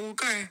or an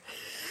ogre.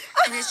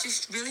 And it's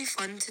just really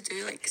fun to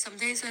do. Like,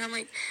 sometimes when I'm,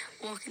 like,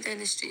 walking down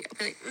the street, I'll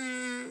be like,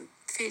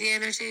 fairy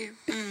energy,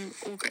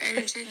 ogre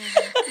energy. And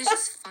it's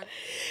just fun.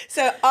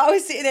 So I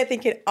was sitting there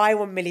thinking, I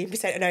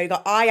 1,000,000% an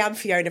ogre. I am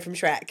Fiona from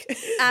Shrek.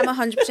 I'm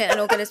 100% an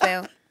ogre as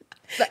well.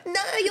 But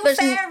no, you're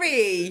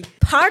fairy.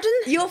 Pardon?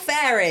 You're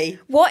fairy.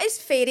 What is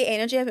fairy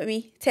energy about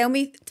me? Tell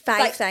me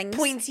 5 things.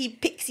 Pointy,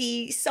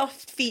 pixie,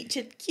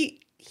 soft-featured, cute.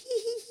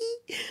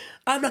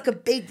 I'm like a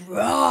big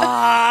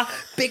raw,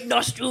 big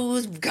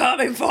nostrils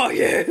coming for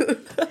you.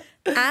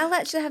 I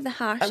literally have the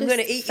harshest. I'm going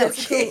to eat your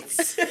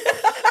kids.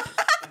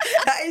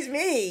 That is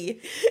me.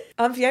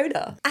 I'm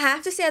Fiona. I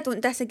have to say I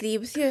don't disagree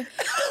with you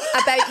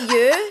about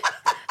you,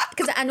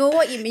 because I know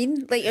what you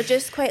mean. Like, you're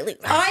just quite like...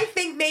 I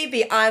think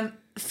maybe I'm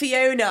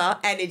Fiona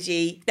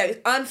energy. No,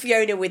 I'm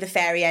Fiona with a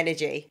fairy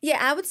energy. Yeah,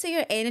 I would say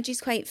your energy's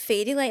quite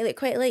fairy-like,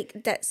 quite like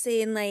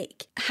ditzy and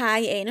like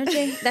high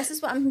energy. This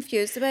is what I'm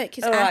confused about,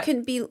 because I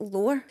couldn't be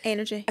lower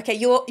energy. Okay,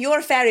 you're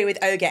a fairy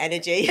with ogre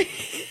energy.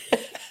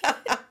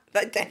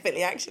 That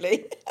definitely,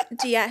 actually.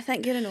 Do you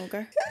think you're an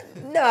ogre?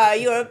 No,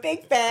 you're a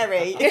big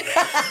fairy.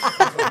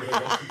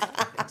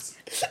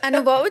 I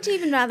know, what would you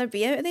even rather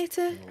be out of the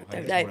two? I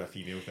think it's more a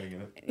female thing,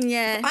 isn't it?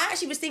 Yeah. I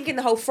actually was thinking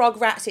the whole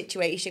frog-rat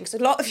situation, because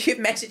a lot of you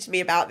have messaged me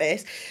about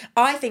this.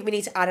 I think we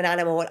need to add an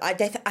animal. I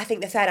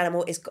think the third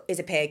animal is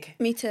a pig.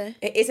 Me too.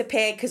 It is a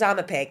pig, because I'm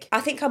a pig.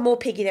 I think I'm more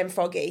piggy than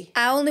froggy.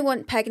 I only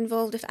want pig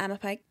involved if I'm a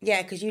pig.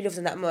 Yeah, because you love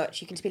them that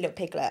much. You can just be a little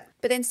piglet.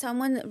 But then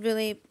someone that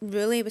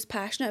really was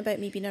passionate about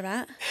me being a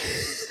rat.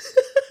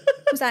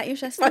 Was that your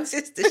sister? My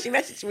sister, she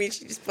messaged me and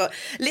she just put,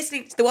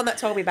 listening to the one that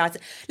told me about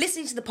it,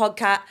 listening to the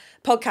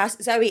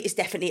podcast, Zoe is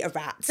definitely a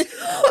rat.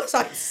 I was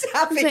like,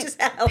 savage as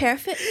hell.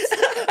 Perfect.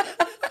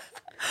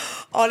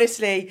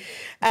 Honestly.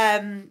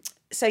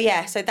 So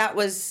that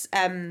was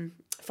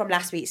from from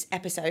last week's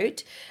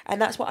episode,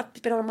 and that's what I've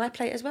been on my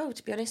plate as well,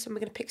 to be honest, and we're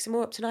going to pick some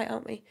more up tonight,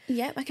 aren't we?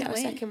 Yep, I can't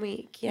wait. Second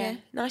week, yeah.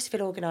 Nice to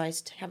feel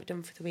organised, have it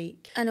done for the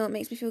week. I know, it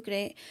makes me feel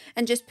great.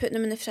 And just putting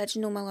them in the fridge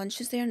and know my lunch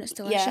is there and it's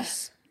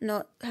delicious.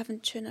 Not having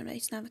tuna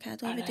rice and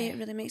avocado every day, it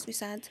really makes me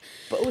sad.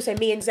 But also,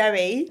 me and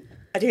Zoe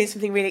are doing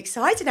something really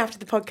exciting after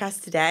the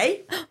podcast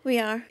today. We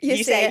are.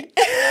 You say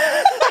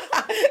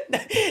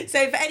it.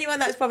 So for anyone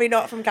that's probably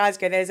not from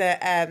Glasgow, there's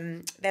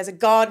a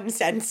garden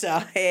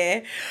centre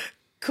here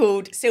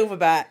called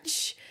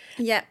Silverbirch.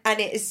 Yeah. And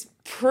it is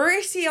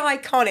pretty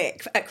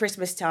iconic at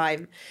Christmas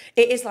time.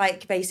 It is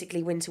like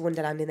basically Winter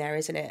Wonderland in there,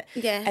 isn't it?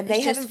 Yeah. And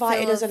they have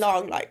invited us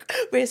along, like,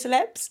 we're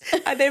celebs.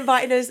 And they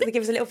invited us and they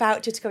give us a little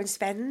voucher to go and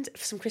spend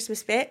for some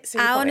Christmas bits.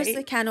 I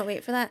honestly cannot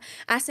wait for that.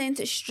 I sent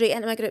it straight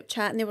into my group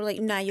chat and they were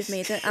like, nah, you've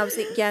made it. I was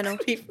like, yeah, no.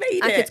 You've made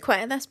it. I could quit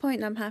at this point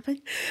and I'm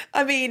happy.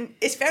 I mean,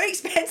 it's very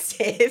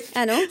expensive.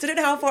 I know. So I don't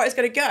know how far it's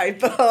going to go,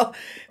 but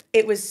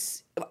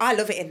I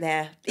love it in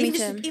there. Me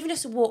Even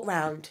just a walk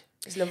round.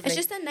 It's lovely. It's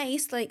just a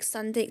nice like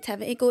Sunday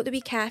activity. Go to the wee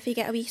cafe,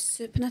 get a wee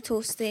soup and a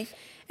toasty,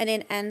 and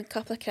then in a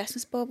couple of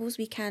Christmas baubles,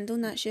 wee candle,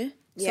 and that's you.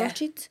 Yeah.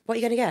 Sorted. What are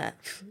you going to get?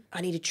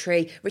 I need a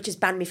tree. Richard's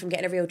banned me from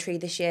getting a real tree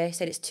this year. He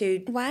said it's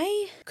too...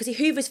 Why? Because he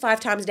hoovers 5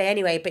 times a day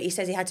anyway, but he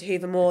says he had to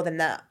hoover more than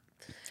that.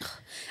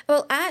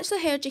 Well, I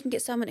actually heard you can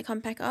get someone to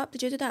come pick it up.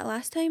 Did you do that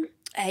last time?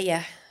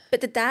 Yeah.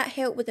 But did that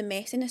help with the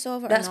messiness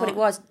of it? That's what it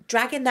was.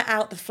 Dragging that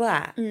out the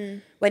flat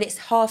when it's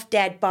half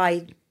dead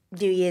by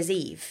New Year's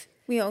Eve.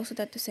 We also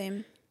did the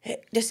same.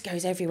 It just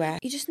goes everywhere.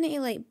 You just need to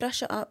like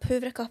brush it up,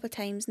 hoover a couple of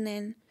times, and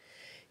then...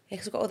 Yeah,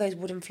 because I've got all those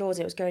wooden floors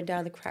and it was going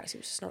down the cracks. It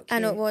was just not cute. I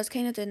know it was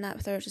kind of doing that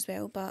with ours as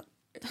well, but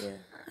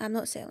I'm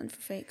not settling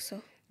for fakes,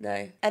 so...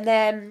 No. And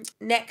then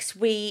next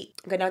week,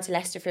 I'm going down to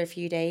Leicester for a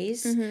few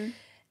days. Mm-hmm.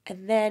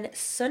 And then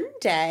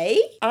Sunday,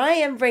 I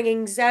am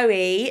bringing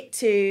Zoe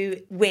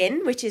to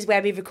Win, which is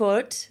where we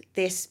record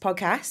this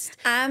podcast.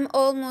 I'm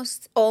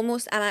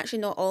actually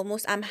not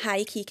almost, I'm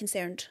high-key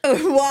concerned.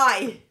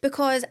 Why?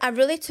 Because I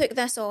really took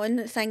this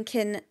on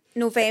thinking...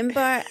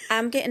 November,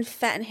 I'm getting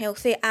fit and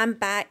healthy. I'm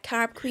back.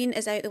 Carb Queen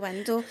is out the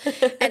window.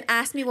 And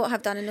ask me what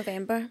I've done in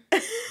November.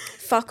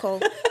 Fuck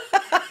all.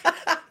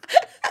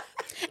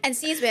 And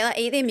see as well, I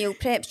ate the meal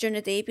preps during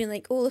the day, being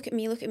like, oh, look at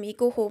me,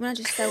 go home, and I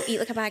just still eat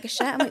like a bag of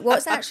shit. I'm like,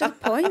 what's actually the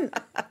point?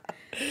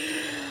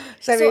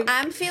 So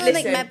I'm feeling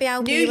like maybe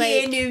I'll be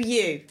like... New year, new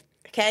you.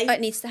 Okay.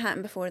 It needs to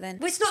happen before then.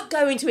 Well, it's not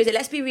going to, is it?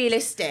 Let's be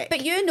realistic.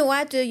 But you know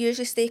I do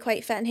usually stay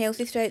quite fit and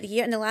healthy throughout the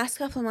year. In the last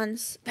couple of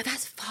months... But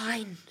that's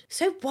fine.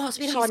 So what's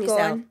been hard on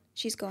yourself?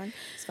 She's gone.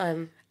 It's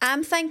fine.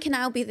 I'm thinking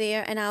I'll be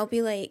there and I'll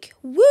be like,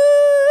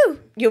 woo!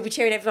 You'll be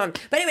cheering everyone.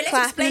 But anyway,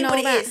 let's explain what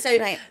it is.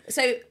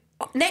 So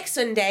next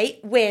Sunday,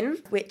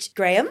 Win, which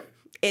Graham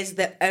is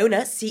the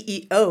owner,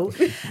 CEO,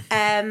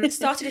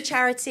 started a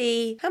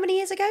charity, how many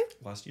years ago?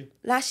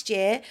 Last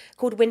year,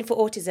 called Win for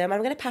Autism.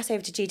 I'm going to pass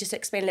over to G just to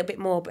explain a little bit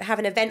more, but have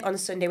an event on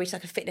Sunday, which is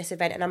like a fitness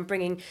event, and I'm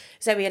bringing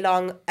Zoe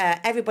along.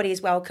 Everybody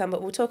is welcome,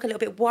 but we'll talk a little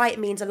bit why it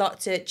means a lot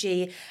to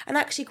G, and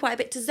actually quite a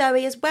bit to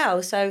Zoe as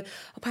well. So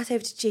I'll pass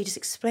over to G, just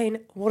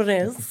explain what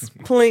it is,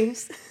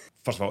 please.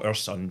 First of all, our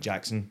son,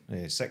 Jackson,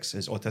 6,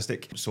 is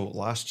autistic. So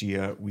last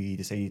year, we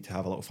decided to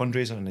have a little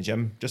fundraiser in the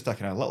gym, just a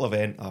kind of little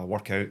event, a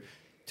workout,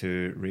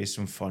 to raise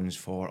some funds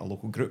for a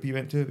local group he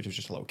went to, which was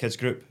just a little kids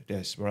group.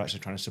 Yes, we're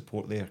actually trying to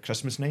support their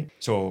Christmas night.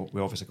 So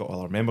we obviously got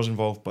all our members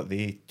involved, but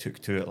they took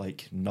to it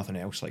like nothing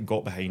else, like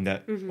got behind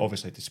it,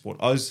 obviously to support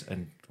us,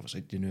 and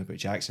obviously you know about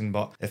Jackson,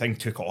 but the thing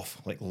took off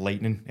like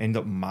lightning,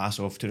 ended up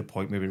massive to the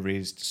point where we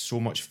raised so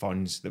much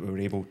funds that we were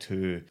able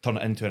to turn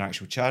it into an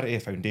actual charity, a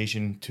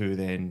foundation, to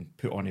then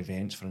put on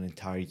events for an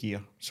entire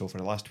year. So for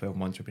the last 12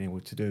 months we've been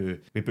able to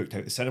we booked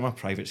out the cinema,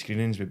 private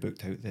screenings, we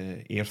booked out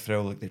the air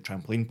thrill, like the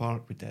trampoline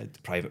park, we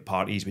did private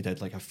parties, we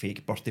did like a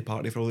fake birthday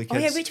party for all the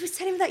kids. Oh yeah, Rich was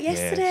telling me that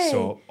yesterday. Yeah,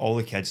 so all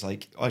the kids,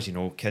 like, as you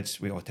know, kids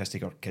with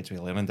autistic or kids with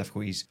learning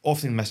difficulties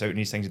often miss out on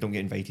these things. They don't get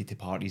invited to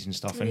parties and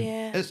stuff, and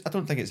I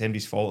don't think it's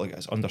anybody's fault. Like,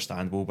 it's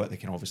understandable, but they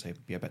can obviously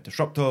be a bit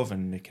disruptive,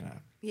 and they can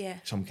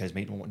some kids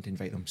might not want to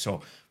invite them.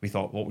 So we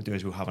thought what we'll do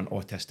is we'll have an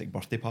autistic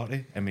birthday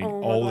party. I mean,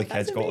 all the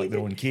kids got like their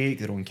own cake,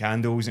 their own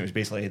candles, and it was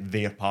basically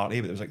their party,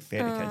 but there was like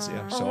 30 kids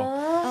there.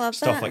 So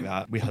stuff like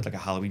that. We had like a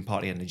Halloween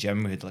party in the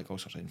gym. We had like all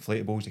sorts of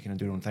inflatables. They kind of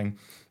do their own thing.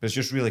 But it's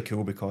just really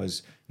cool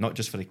because not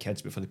just for the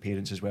kids, but for the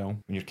parents as well.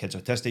 When your kid's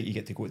autistic, you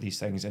get to go to these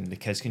things, and the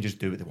kids can just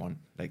do what they want.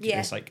 Like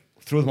it's like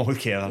throw them all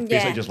together,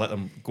 basically just let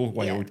them go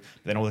wild.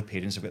 But then all the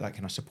parents have got that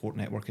kind of support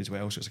network as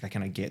well, so it's like a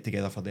kind of get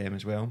together for them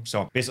as well.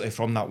 So basically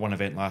from that one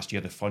event last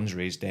year, the funds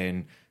raised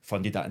then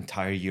funded that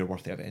entire year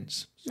worth of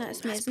events.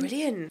 That's amazing. That's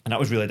brilliant. And that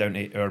was really down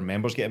to our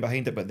members getting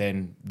behind it, but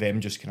then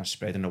them just kind of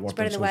spreading the word.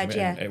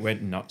 It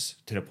went nuts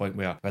to the point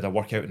where we had a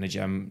workout in the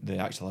gym, the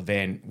actual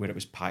event, where it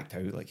was packed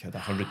out, like you had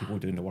 100 people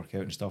doing the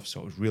workout and stuff,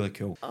 so it was really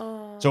cool.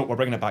 So we're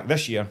bringing it back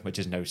this year, which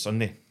is now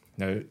Sunday.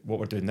 Now, what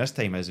we're doing this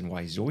time is, and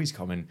why Zoe's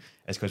coming,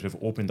 is because we've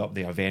opened up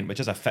the event, which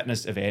is a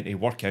fitness event, a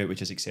workout,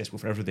 which is accessible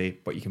for every day,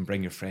 but you can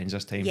bring your friends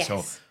this time. Yes.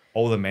 So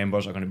all the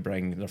members are going to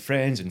bring their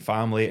friends and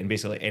family, and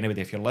basically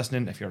anybody, if you're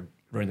listening, if you're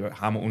round about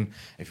Hamilton,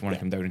 if you want to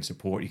come down and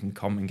support, you can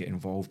come and get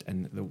involved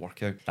in the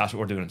workout. That's what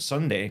we're doing on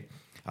Sunday.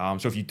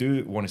 So if you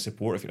do want to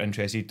support, if you're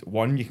interested,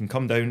 one, you can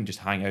come down, just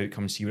hang out,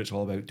 come and see what it's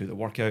all about, do the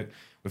workout.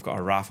 We've got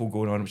a raffle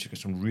going on, which has got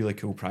some really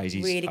cool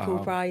prizes.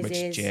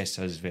 Which Jess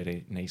has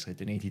very nicely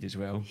donated as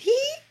well.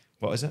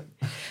 What is it?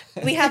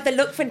 We have the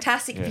Look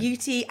Fantastic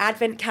Beauty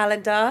Advent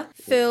Calendar.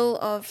 Full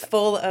of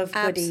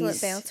goodies. Absolute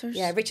belters.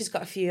 Yeah, Richard's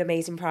got a few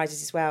amazing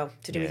prizes as well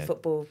to do with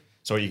football.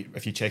 So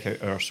if you check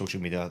out our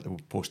social media, we'll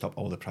post up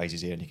all the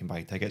prizes there and you can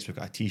buy tickets. We've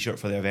got a T-shirt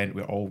for the event.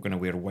 We're all going to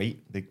wear white.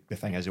 The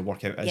thing is, the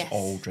workout is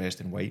all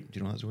dressed in white. Do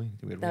you know that, Zoe?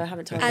 No, I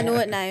haven't told you. I know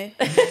it now.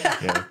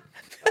 Yeah.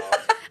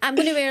 I'm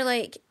going to wear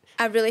like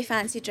a really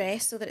fancy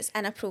dress so that it's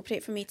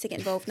inappropriate for me to get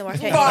involved in the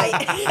workout.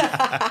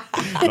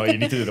 Right. No, you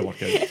need to do the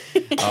workout.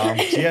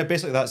 So yeah,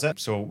 basically that's it.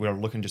 So we're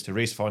looking just to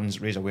raise funds,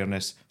 raise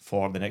awareness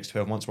for the next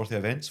 12 months worth of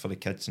events for the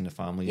kids and the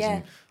families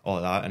and all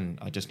of that. And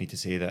I just need to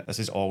say that this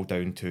is all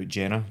down to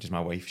Jenna, which is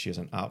my wife. She is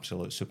an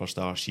absolute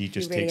superstar. She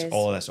just takes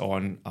all of this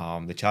on.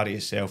 The charity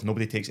itself,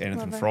 nobody takes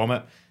anything from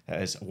it.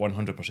 It is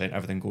 100%,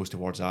 everything goes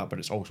towards that, but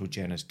it's also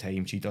Jenna's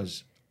time. She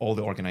does all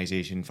the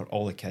organisation for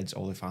all the kids,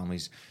 all the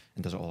families,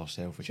 and does it all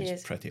herself, which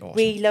is pretty awesome.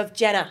 We love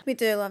Jenna. We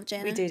do love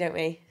Jenna. We do, don't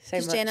we? So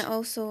much. Jenna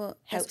also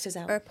helps us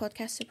out. Our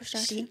podcast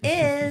superstar. She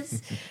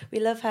is.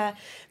 We love her.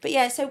 But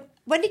yeah, so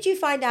when did you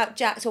find out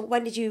Jax, or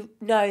when did you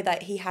know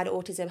that he had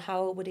autism? How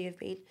old would he have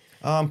been?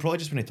 Probably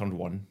just when he turned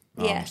 1.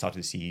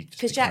 Started to see...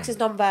 Because Jax is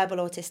non-verbal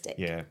autistic.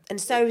 Yeah. And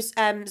so's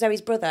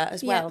Zoe's brother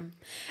as well.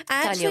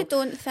 I actually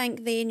don't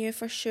think they knew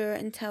for sure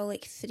until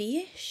like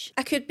 3-ish.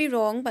 I could be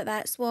wrong, but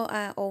that's what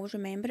I always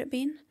remember it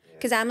being.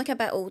 Because I'm like a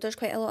bit older, there's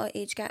quite a lot of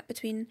age gap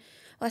between...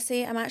 Well, I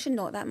say I'm actually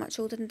not that much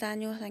older than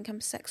Daniel. I think I'm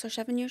 6 or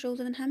 7 years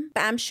older than him.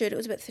 But I'm sure it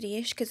was about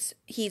 3-ish because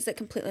he's like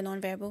completely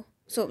non-verbal.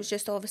 So it was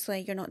just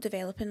obviously you're not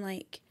developing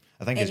like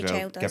I think any as well,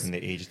 child does. given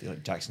the age,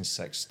 like Jackson's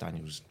 6,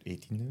 Daniel's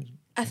 18 now.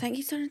 I think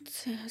he's turning,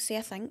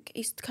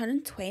 he's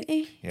turning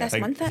 20 this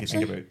month, if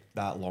actually. you think about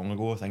that long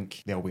ago, I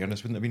think the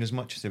awareness wouldn't have been as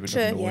much. They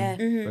wouldn't have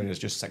known. Whereas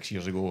just 6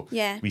 years ago,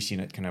 we seen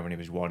it kind of when he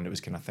was 1, it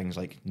was kind of things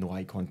like no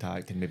eye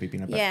contact and maybe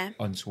being a bit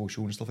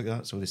unsocial and stuff like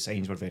that. So the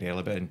signs were very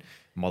early, and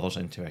mother's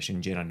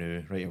intuition, Jenna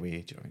knew right away.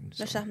 Do you know what I mean?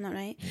 There's something not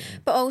right. Yeah.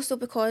 But also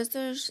because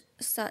there's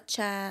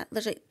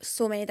like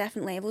so many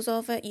different levels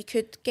of it, you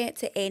could get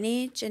to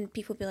any age and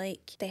people be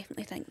like,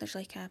 definitely think there's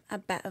like a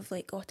bit of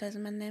like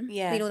autism in them.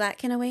 Yeah. You know, that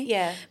kind of way.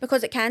 Yeah.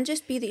 Because it can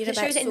just be that you're a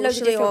bit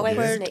socially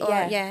awkward.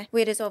 Ways,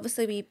 whereas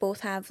obviously we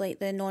both have like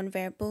the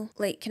non-verbal,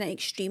 like kind of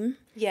extreme.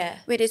 Yeah.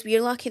 Whereas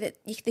we're lucky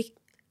that the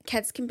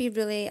kids can be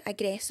really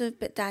aggressive,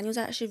 but Daniel's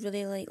actually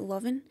really like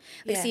loving.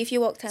 Like, see if you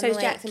walked in. So is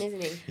Jackson,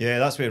 isn't he? Yeah,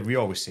 that's where we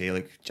always say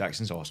like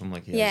Jackson's awesome.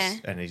 Like he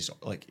is, and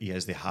he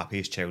is the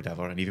happiest child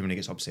ever. And even when he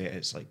gets upset,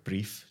 it's like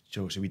brief.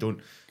 So we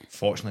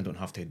fortunately don't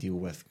have to deal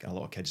with, a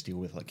lot of kids deal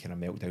with like kind of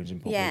meltdowns in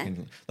public. Yeah.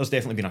 And there's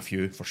definitely been a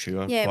few for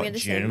sure. Yeah, but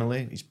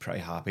generally he's pretty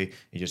happy.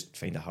 You just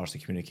find it hard to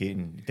communicate,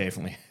 and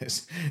definitely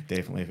it's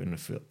definitely in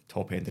the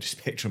top end of the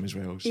spectrum as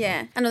well. So.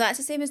 Yeah, I know that's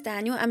the same as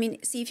Daniel. I mean,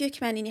 see if you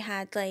come in and you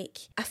had like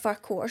a fur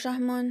coat or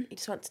something on. You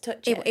just want to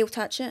touch it. He'll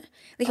touch it.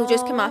 Like he'll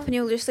just come up and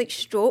he'll just like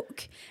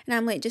stroke, and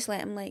I'm like, just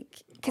let him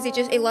like. Because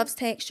he loves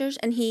textures,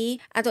 and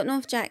I don't know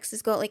if Jax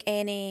has got like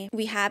any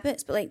wee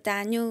habits, but like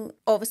Daniel,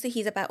 obviously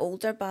he's a bit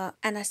older, but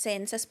in a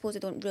sense I suppose they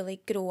don't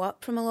really grow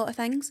up from a lot of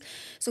things.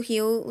 So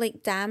he'll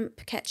like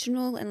damp kitchen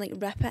roll and like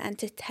rip it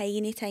into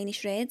tiny, tiny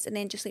shreds and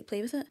then just like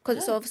play with it. Because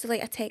it's obviously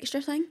like a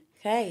texture thing.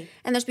 Okay.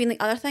 And there's been like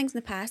other things in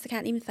the past, I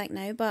can't even think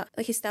now, but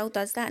like he still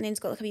does that, and then he's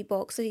got like a wee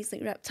box of these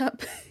like ripped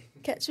up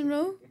kitchen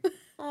roll.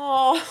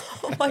 Oh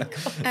my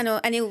God. I know,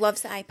 and he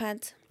loves the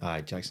iPad.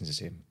 Aye, Jackson's the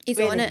same. He's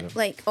on it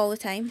like all the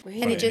time.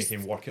 Really? And he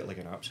can work it like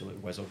an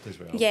absolute wizard as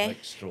well. Yeah,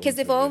 because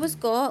they've always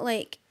got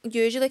like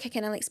usually like a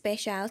kind of like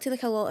speciality.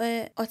 Like a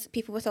lot of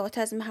people with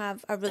autism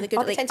have a really good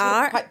at, like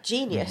art. Quite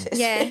genius.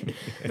 Yeah,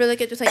 really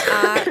good with like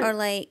art or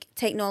like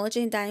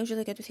technology. And Daniel's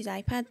really good with his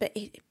iPad, but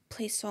he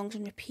plays songs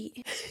on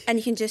repeat, and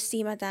you can just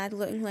see my dad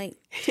looking like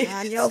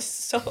Daniel.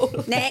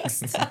 So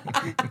next.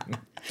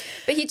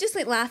 But he just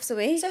like laughs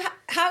away. So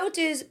how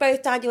does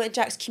both Daniel and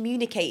Jax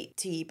communicate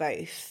to you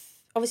both?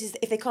 Obviously,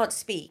 if they can't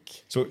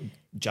speak. So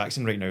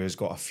Jackson right now has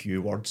got a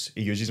few words.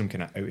 He uses them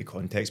kind of out of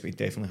context, but he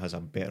definitely has a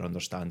better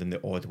understanding.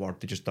 The odd word,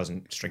 they just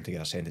doesn't string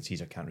together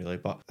sentences. I can't really.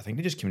 But I think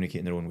they just communicate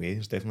in their own way.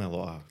 There's definitely a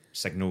lot of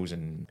signals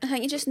and... I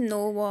think you just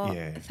know what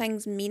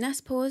things mean, I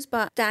suppose.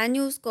 But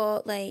Daniel's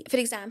got like, for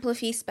example, if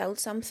he spilled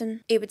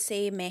something, he would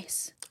say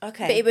mess.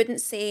 Okay. But he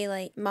wouldn't say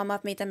like, Mum,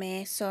 I've made a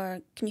mess,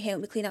 or can you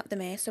help me clean up the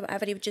mess, or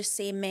whatever. He would just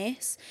say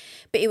mess.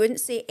 But he wouldn't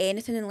say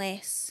anything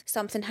unless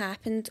something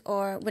happened,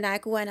 or when I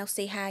go in, I'll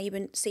say hi. He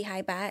wouldn't say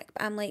hi back.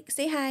 But I'm like,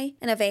 say hi.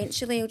 And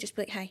eventually he'll just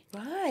be like, hi.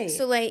 Right.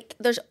 So like,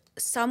 there's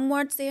some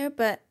words there,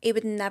 but he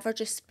would never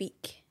just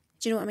speak.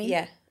 Do you know what I mean?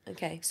 Yeah.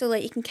 Okay. So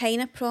like, you can kind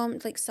of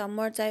prompt like some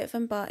words out of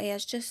him, but he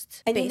is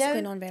just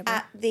basically non-verbal.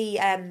 At the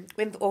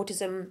with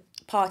autism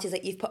parties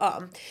that you've put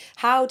on,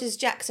 how does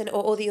Jackson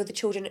or all the other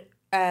children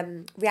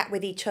react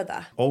with each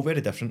other? All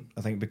very different,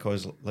 I think,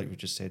 because like we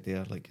just said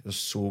there, like there's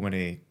so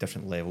many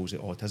different levels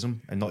of autism,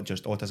 and not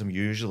just autism.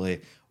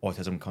 Usually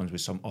autism comes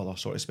with some other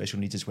sort of special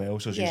needs as well,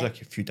 so there's usually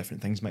like a few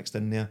different things mixed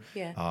in there.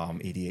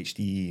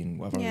 ADHD and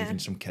whatever, even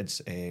some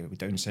kids with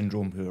Down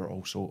syndrome who are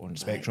also on the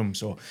spectrum,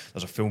 so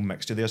there's a full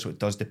mixture there, so it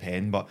does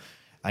depend. But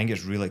I think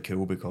it's really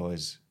cool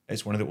because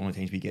it's one of the only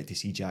times we get to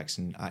see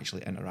Jackson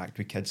actually interact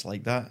with kids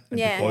like that. And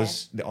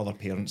because the other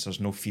parents,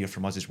 there's no fear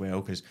from us as well,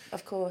 because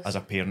of course, as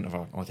a parent of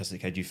an autistic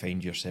kid, you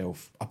find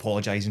yourself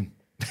apologising.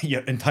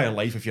 Your entire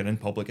life, if you're in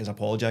public, is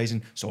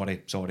apologising.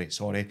 Sorry.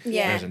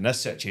 Yeah. Whereas in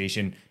this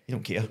situation, you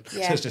don't care.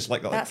 Yeah. So it's just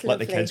like let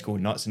the kids go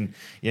nuts, and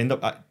you end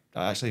up. It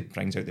actually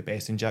brings out the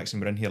best in Jackson.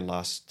 We were in here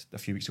a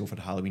few weeks ago for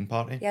the Halloween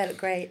party. Yeah, it looked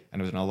great. And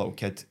there was another little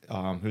kid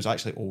who was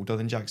actually older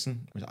than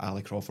Jackson. It was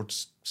Ali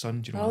Crawford's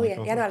son. Do you know Ali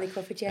Crawford? Yeah, Ali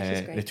Crawford. Yeah,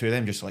 she's great. The two of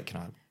them just like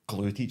kind of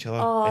glued to each other.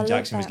 Oh, and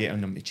Jackson was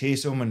getting them to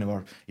chase him, and he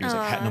was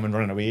like hitting them and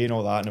running away and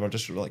all that, and they were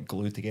just like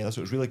glued together.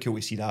 So it was really cool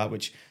to see that,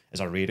 which is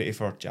a rarity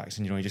for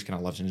Jackson. He just kind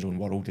of lives in his own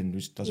world and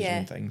just does his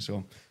own thing.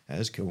 So it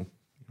is cool.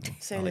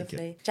 So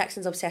lovely.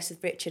 Jackson's obsessed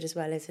with Richard as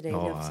well, isn't he?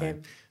 Loves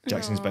him.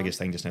 Jackson's biggest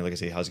thing just now, like I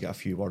say, he has got a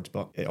few words,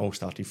 but it all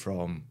started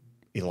from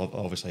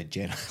obviously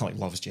Jenna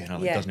loves Jenna,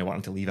 doesn't want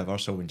him to leave ever.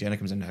 So when Jenna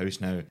comes in the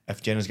house now,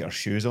 if Jenna's got her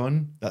shoes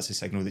on, that's a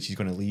signal that she's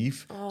going to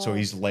leave. So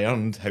he's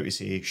learned how to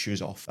say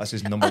shoes off. That's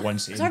his number one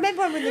saying. So I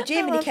remember when we were in the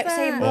gym and he kept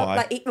saying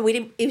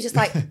he was just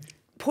like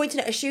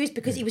pointing at her shoes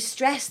because he was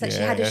stressed that she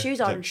had her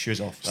shoes on. Like,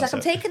 shoes off. She's like, I'm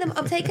taking them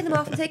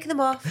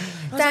off.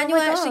 Daniel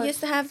actually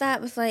used to have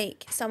that with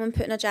like someone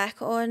putting a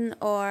jacket on,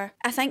 or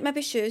I think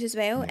maybe shoes as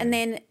well, and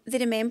then they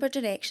remember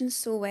directions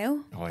so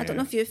well. I don't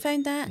know if you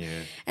found that.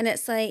 And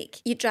it's like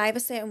you drive a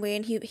certain way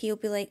and he'll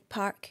be like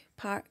park,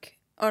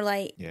 or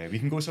like we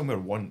can go somewhere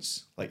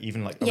once, like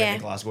even like I went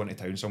to Glasgow into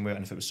town somewhere,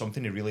 and if it was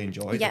something he really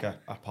enjoyed, like a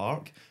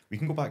park, we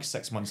can go back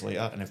 6 months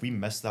later, and if we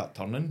miss that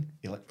turning,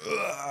 he like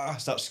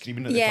starts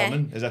screaming at the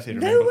turning as if he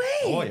remember. No way.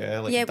 Oh yeah,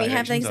 like we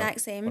have the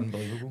exact same.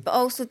 Unbelievable. But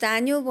also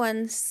Daniel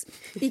once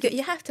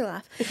you have to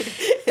laugh.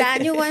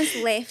 Daniel once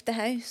left the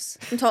house.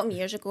 I'm talking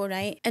years ago,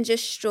 right? And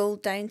just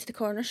strolled down to the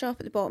corner shop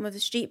at the bottom of the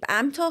street. But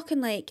I'm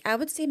talking like I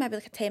would say maybe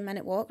like a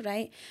 10-minute walk,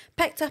 right?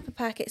 Picked up a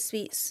packet of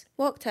sweets,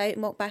 walked out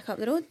and walked back up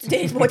the road.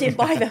 Didn't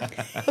buy them.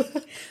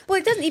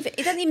 Well, he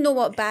doesn't even know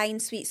what buying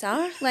sweets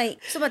are.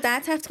 Like, so my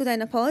dad had to go down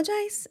and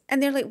apologise,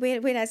 and they're like, where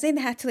is he? And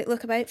they had to like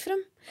look about for him.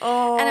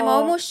 Oh. And I'm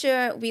almost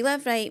sure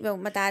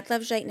my dad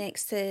lives right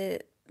next to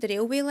the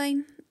railway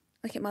line,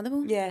 like at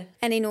Motherwell. Yeah.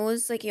 And he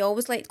knows, like, he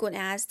always liked going to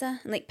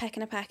Asda and like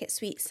picking a packet of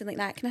sweets and like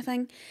that kind of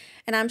thing.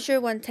 And I'm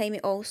sure one time he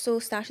also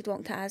started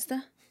walking to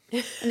Asda.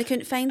 And they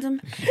couldn't find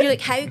him. You're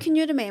like, how can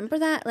you remember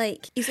that?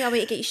 Like, he's got a way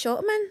to get you shot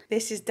him in.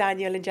 This is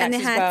Daniel and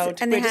Jackson's world.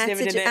 We're just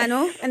living in it. I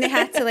know. And they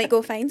had to like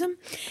go find him.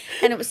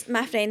 And it was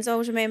my friends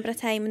always remember a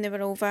time when they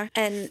were over,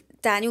 and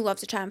Daniel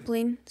loves a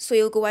trampoline, so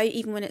he'll go out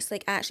even when it's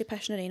like actually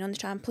pushing rain on the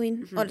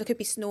trampoline, or there could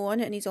be snow on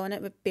it and he's on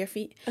it with bare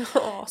feet.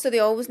 So they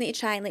always need to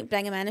try and like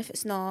bring him in if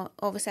it's not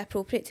obviously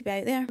appropriate to be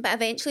out there. But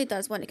eventually he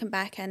does want to come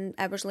back in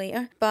hours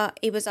later. But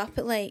he was up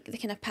at like the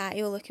kind of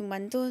patio looking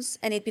windows,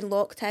 and he'd been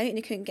locked out and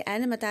he couldn't get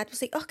in, and my dad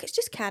was like, oh, it's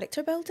just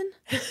character building.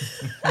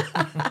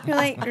 You're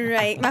like,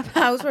 right. My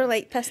pals were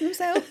like pissing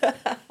themselves.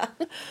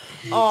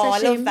 Oh, I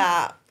love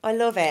that. I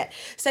love it.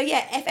 So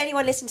yeah, if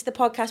anyone listening to the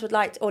podcast would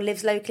like to, or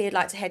lives locally would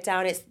like to head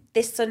down, it's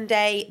this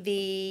Sunday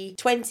the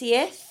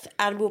 20th,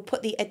 and we'll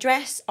put the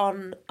address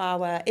on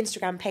our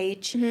Instagram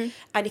page.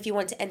 And if you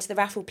want to enter the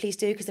raffle, please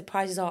do, because the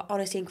prizes are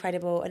honestly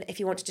incredible. And if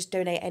you want to just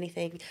donate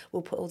anything,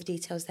 we'll put all the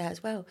details there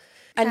as well.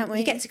 And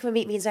you get to come and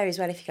meet me and Zoe as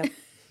well if you come.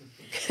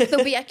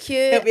 There'll be a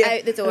queue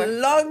out the door.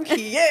 Long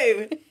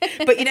queue.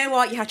 But you know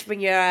what? You have to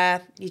bring your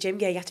gym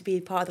gear. You have to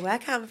be part of the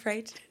workout, I'm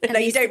afraid. No,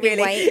 you don't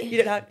really. White. You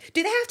don't have.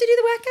 Do they have to do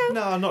the workout?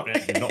 No, not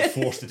really. Not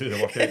forced to do the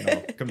workout.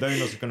 No, come down.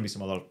 There's going to be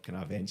some other kind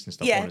of events and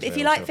stuff. Yeah, if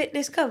you like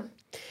fitness, come.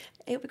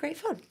 It'll be great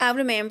fun. I'll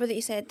remember that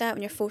you said that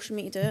when you're forcing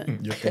me to do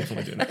it. You're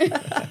definitely doing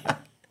it.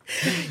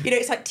 You know,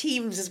 it's like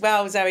teams as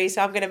well, Zoe,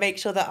 so I'm going to make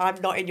sure that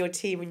I'm not in your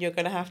team and you're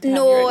going to have to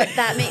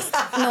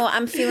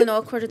I'm feeling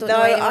awkward. I don't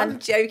know anyone. I'm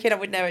joking. I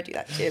would never do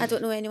that, Jim. I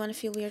don't know anyone. I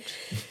feel weird.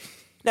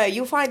 No,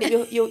 you'll find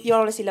it. You'll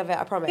honestly love it,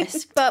 I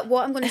promise. But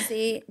what I'm going to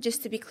say,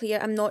 just to be clear,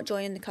 I'm not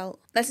joining the cult.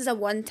 This is a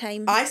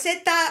one-time... I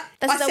said that.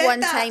 This is a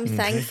one-time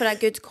thing for a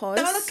good cause.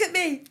 Now look at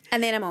me.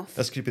 And then I'm off.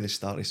 This could be the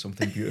start of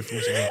something beautiful.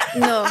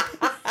 No.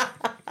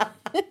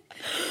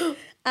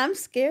 I'm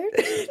scared.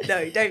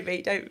 No, don't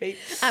be.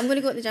 I'm going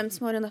to go to the gym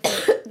tomorrow and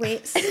lift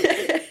weights.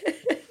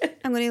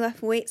 I'm going to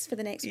lift weights for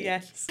the next week.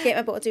 Yes. Get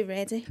my body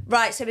ready.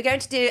 Right, so we're going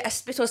to do a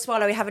spit or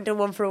swallow. We haven't done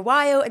one for a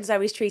while, and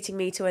Zoe's treating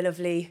me to a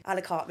lovely a la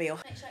carte meal.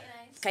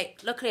 Okay,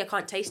 luckily I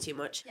can't taste too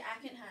much. Yeah,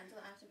 I couldn't handle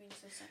it after being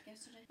so sick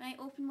yesterday. Right,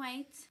 open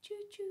wide.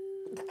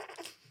 Choo-choo.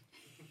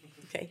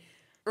 Okay.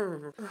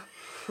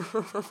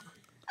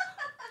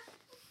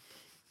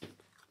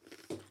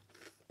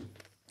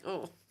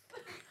 Oh.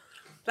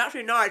 It's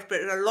actually nice, but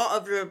there's a lot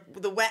of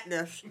the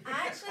wetness.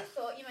 I actually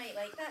thought you might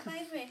like that,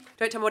 by the way.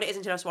 Don't tell me what it is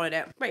until I swallowed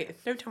it.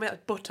 Wait, don't tell me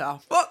that's butter.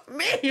 Fuck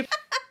me!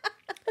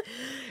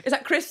 Is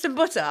that crisps and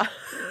butter?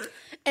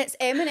 It's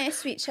M&S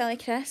sweet chili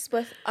crisp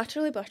with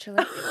utterly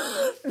butterly.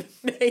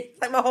 Mate,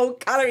 like my whole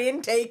calorie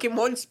intake in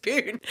one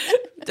spoon.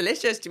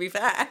 Delicious, to be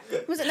fair.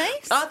 Was it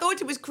nice? I thought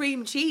it was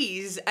cream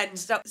cheese and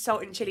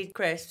salt and chili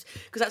crisps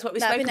because that's what we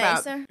That'd spoke be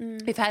about.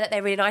 nicer. We've heard that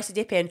they're really nice to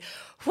dip in.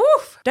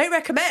 Whew, don't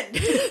recommend.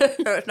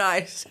 It's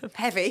nice.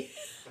 Heavy.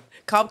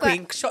 Calm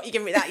queen, shot you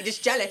giving me that. You're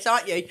just jealous,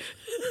 aren't you?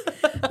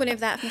 I'm going to have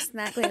that for my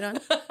snack later on.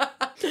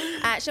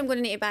 Actually, I'm going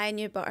to need to buy a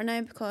new butter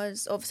now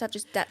because obviously I've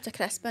just dipped a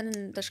crisp in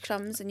and there's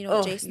crumbs and you know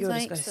what Jason's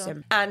like.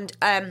 So. And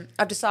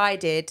I've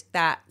decided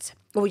that,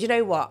 well, you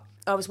know what?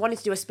 I was wanting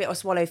to do a spit or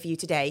swallow for you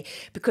today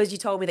because you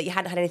told me that you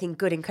hadn't had anything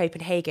good in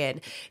Copenhagen.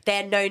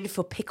 They're known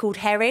for pickled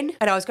herring,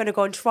 and I was going to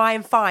go and try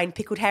and find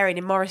pickled herring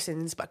in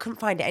Morrison's, but I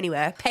couldn't find it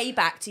anywhere.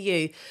 Payback to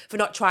you for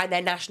not trying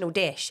their national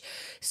dish.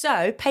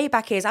 So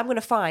payback is I'm going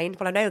to find,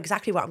 well, I know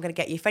exactly what I'm going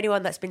to get you. For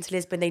anyone that's been to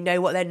Lisbon, they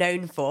know what they're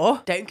known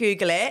for. Don't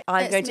Google it.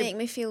 It's making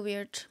me feel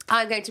weird.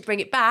 I'm going to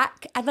bring it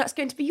back, and that's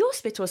going to be your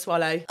spit or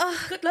swallow.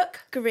 Oh, good luck.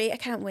 Great, I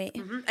can't wait.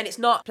 Mm-hmm. And it's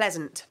not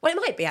pleasant. Well, it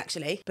might be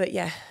actually, but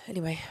yeah.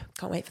 Anyway,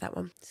 can't wait for that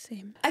one.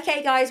 Same.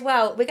 Okay, guys,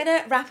 well, we're going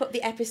to wrap up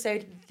the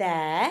episode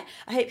there.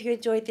 I hope you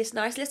enjoyed this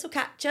nice little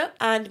catch-up,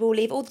 and we'll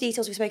leave all the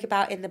details we spoke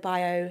about in the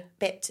bio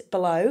bit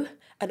below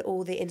and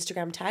all the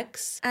Instagram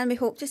tags. And we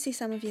hope to see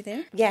some of you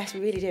there. Yes,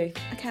 we really do.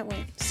 I can't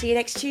wait. See you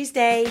next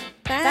Tuesday.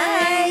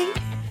 Bye.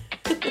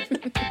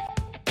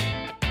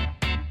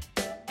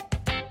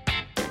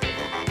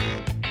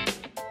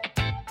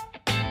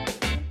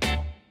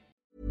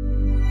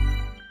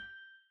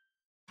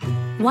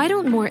 Why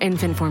don't more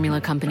infant formula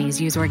companies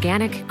use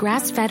organic,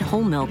 grass-fed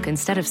whole milk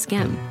instead of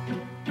skim?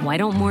 Why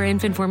don't more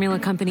infant formula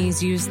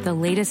companies use the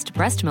latest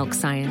breast milk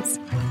science?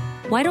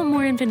 Why don't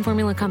more infant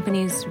formula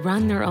companies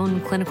run their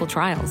own clinical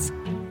trials?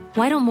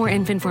 Why don't more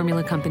infant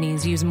formula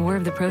companies use more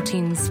of the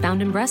proteins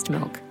found in breast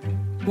milk?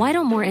 Why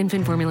don't more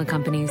infant formula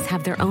companies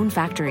have their own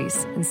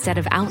factories instead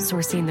of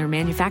outsourcing their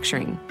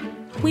manufacturing?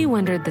 We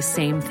wondered the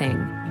same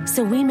thing.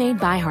 So we made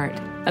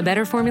ByHeart, a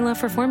better formula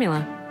for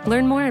formula.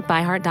 Learn more at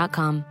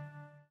byheart.com.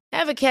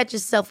 Ever catch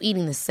yourself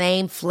eating the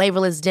same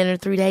flavorless dinner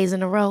 3 days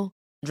in a row?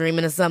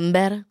 Dreaming of something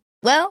better?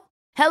 Well,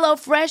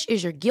 HelloFresh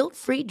is your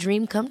guilt-free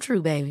dream come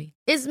true, baby.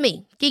 It's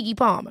me, Keke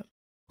Palmer.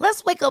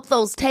 Let's wake up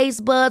those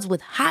taste buds with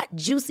hot,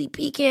 juicy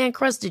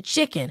pecan-crusted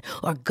chicken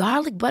or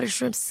garlic butter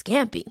shrimp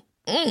scampi.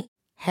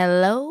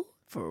 Hello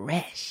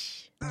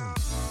Fresh.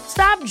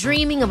 Stop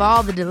dreaming of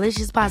all the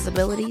delicious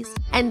possibilities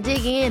and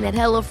dig in at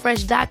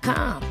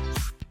HelloFresh.com.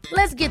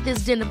 Let's get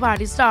this dinner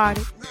party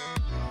started.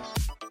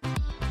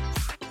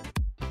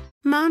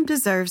 Mom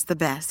deserves the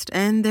best,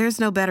 and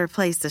there's no better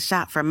place to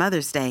shop for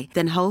Mother's Day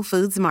than Whole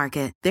Foods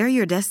Market. They're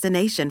your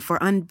destination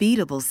for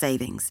unbeatable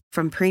savings,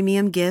 from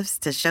premium gifts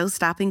to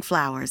show-stopping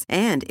flowers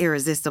and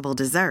irresistible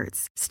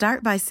desserts.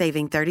 Start by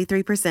saving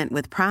 33%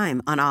 with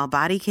Prime on all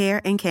body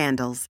care and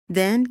candles.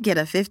 Then get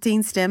a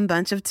 15-stem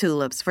bunch of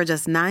tulips for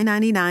just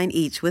 $9.99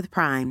 each with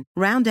Prime.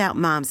 Round out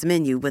Mom's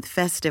menu with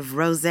festive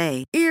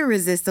rosé,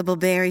 irresistible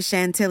berry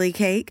chantilly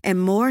cake,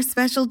 and more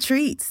special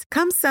treats.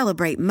 Come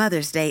celebrate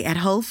Mother's Day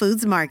at Whole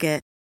Foods Market.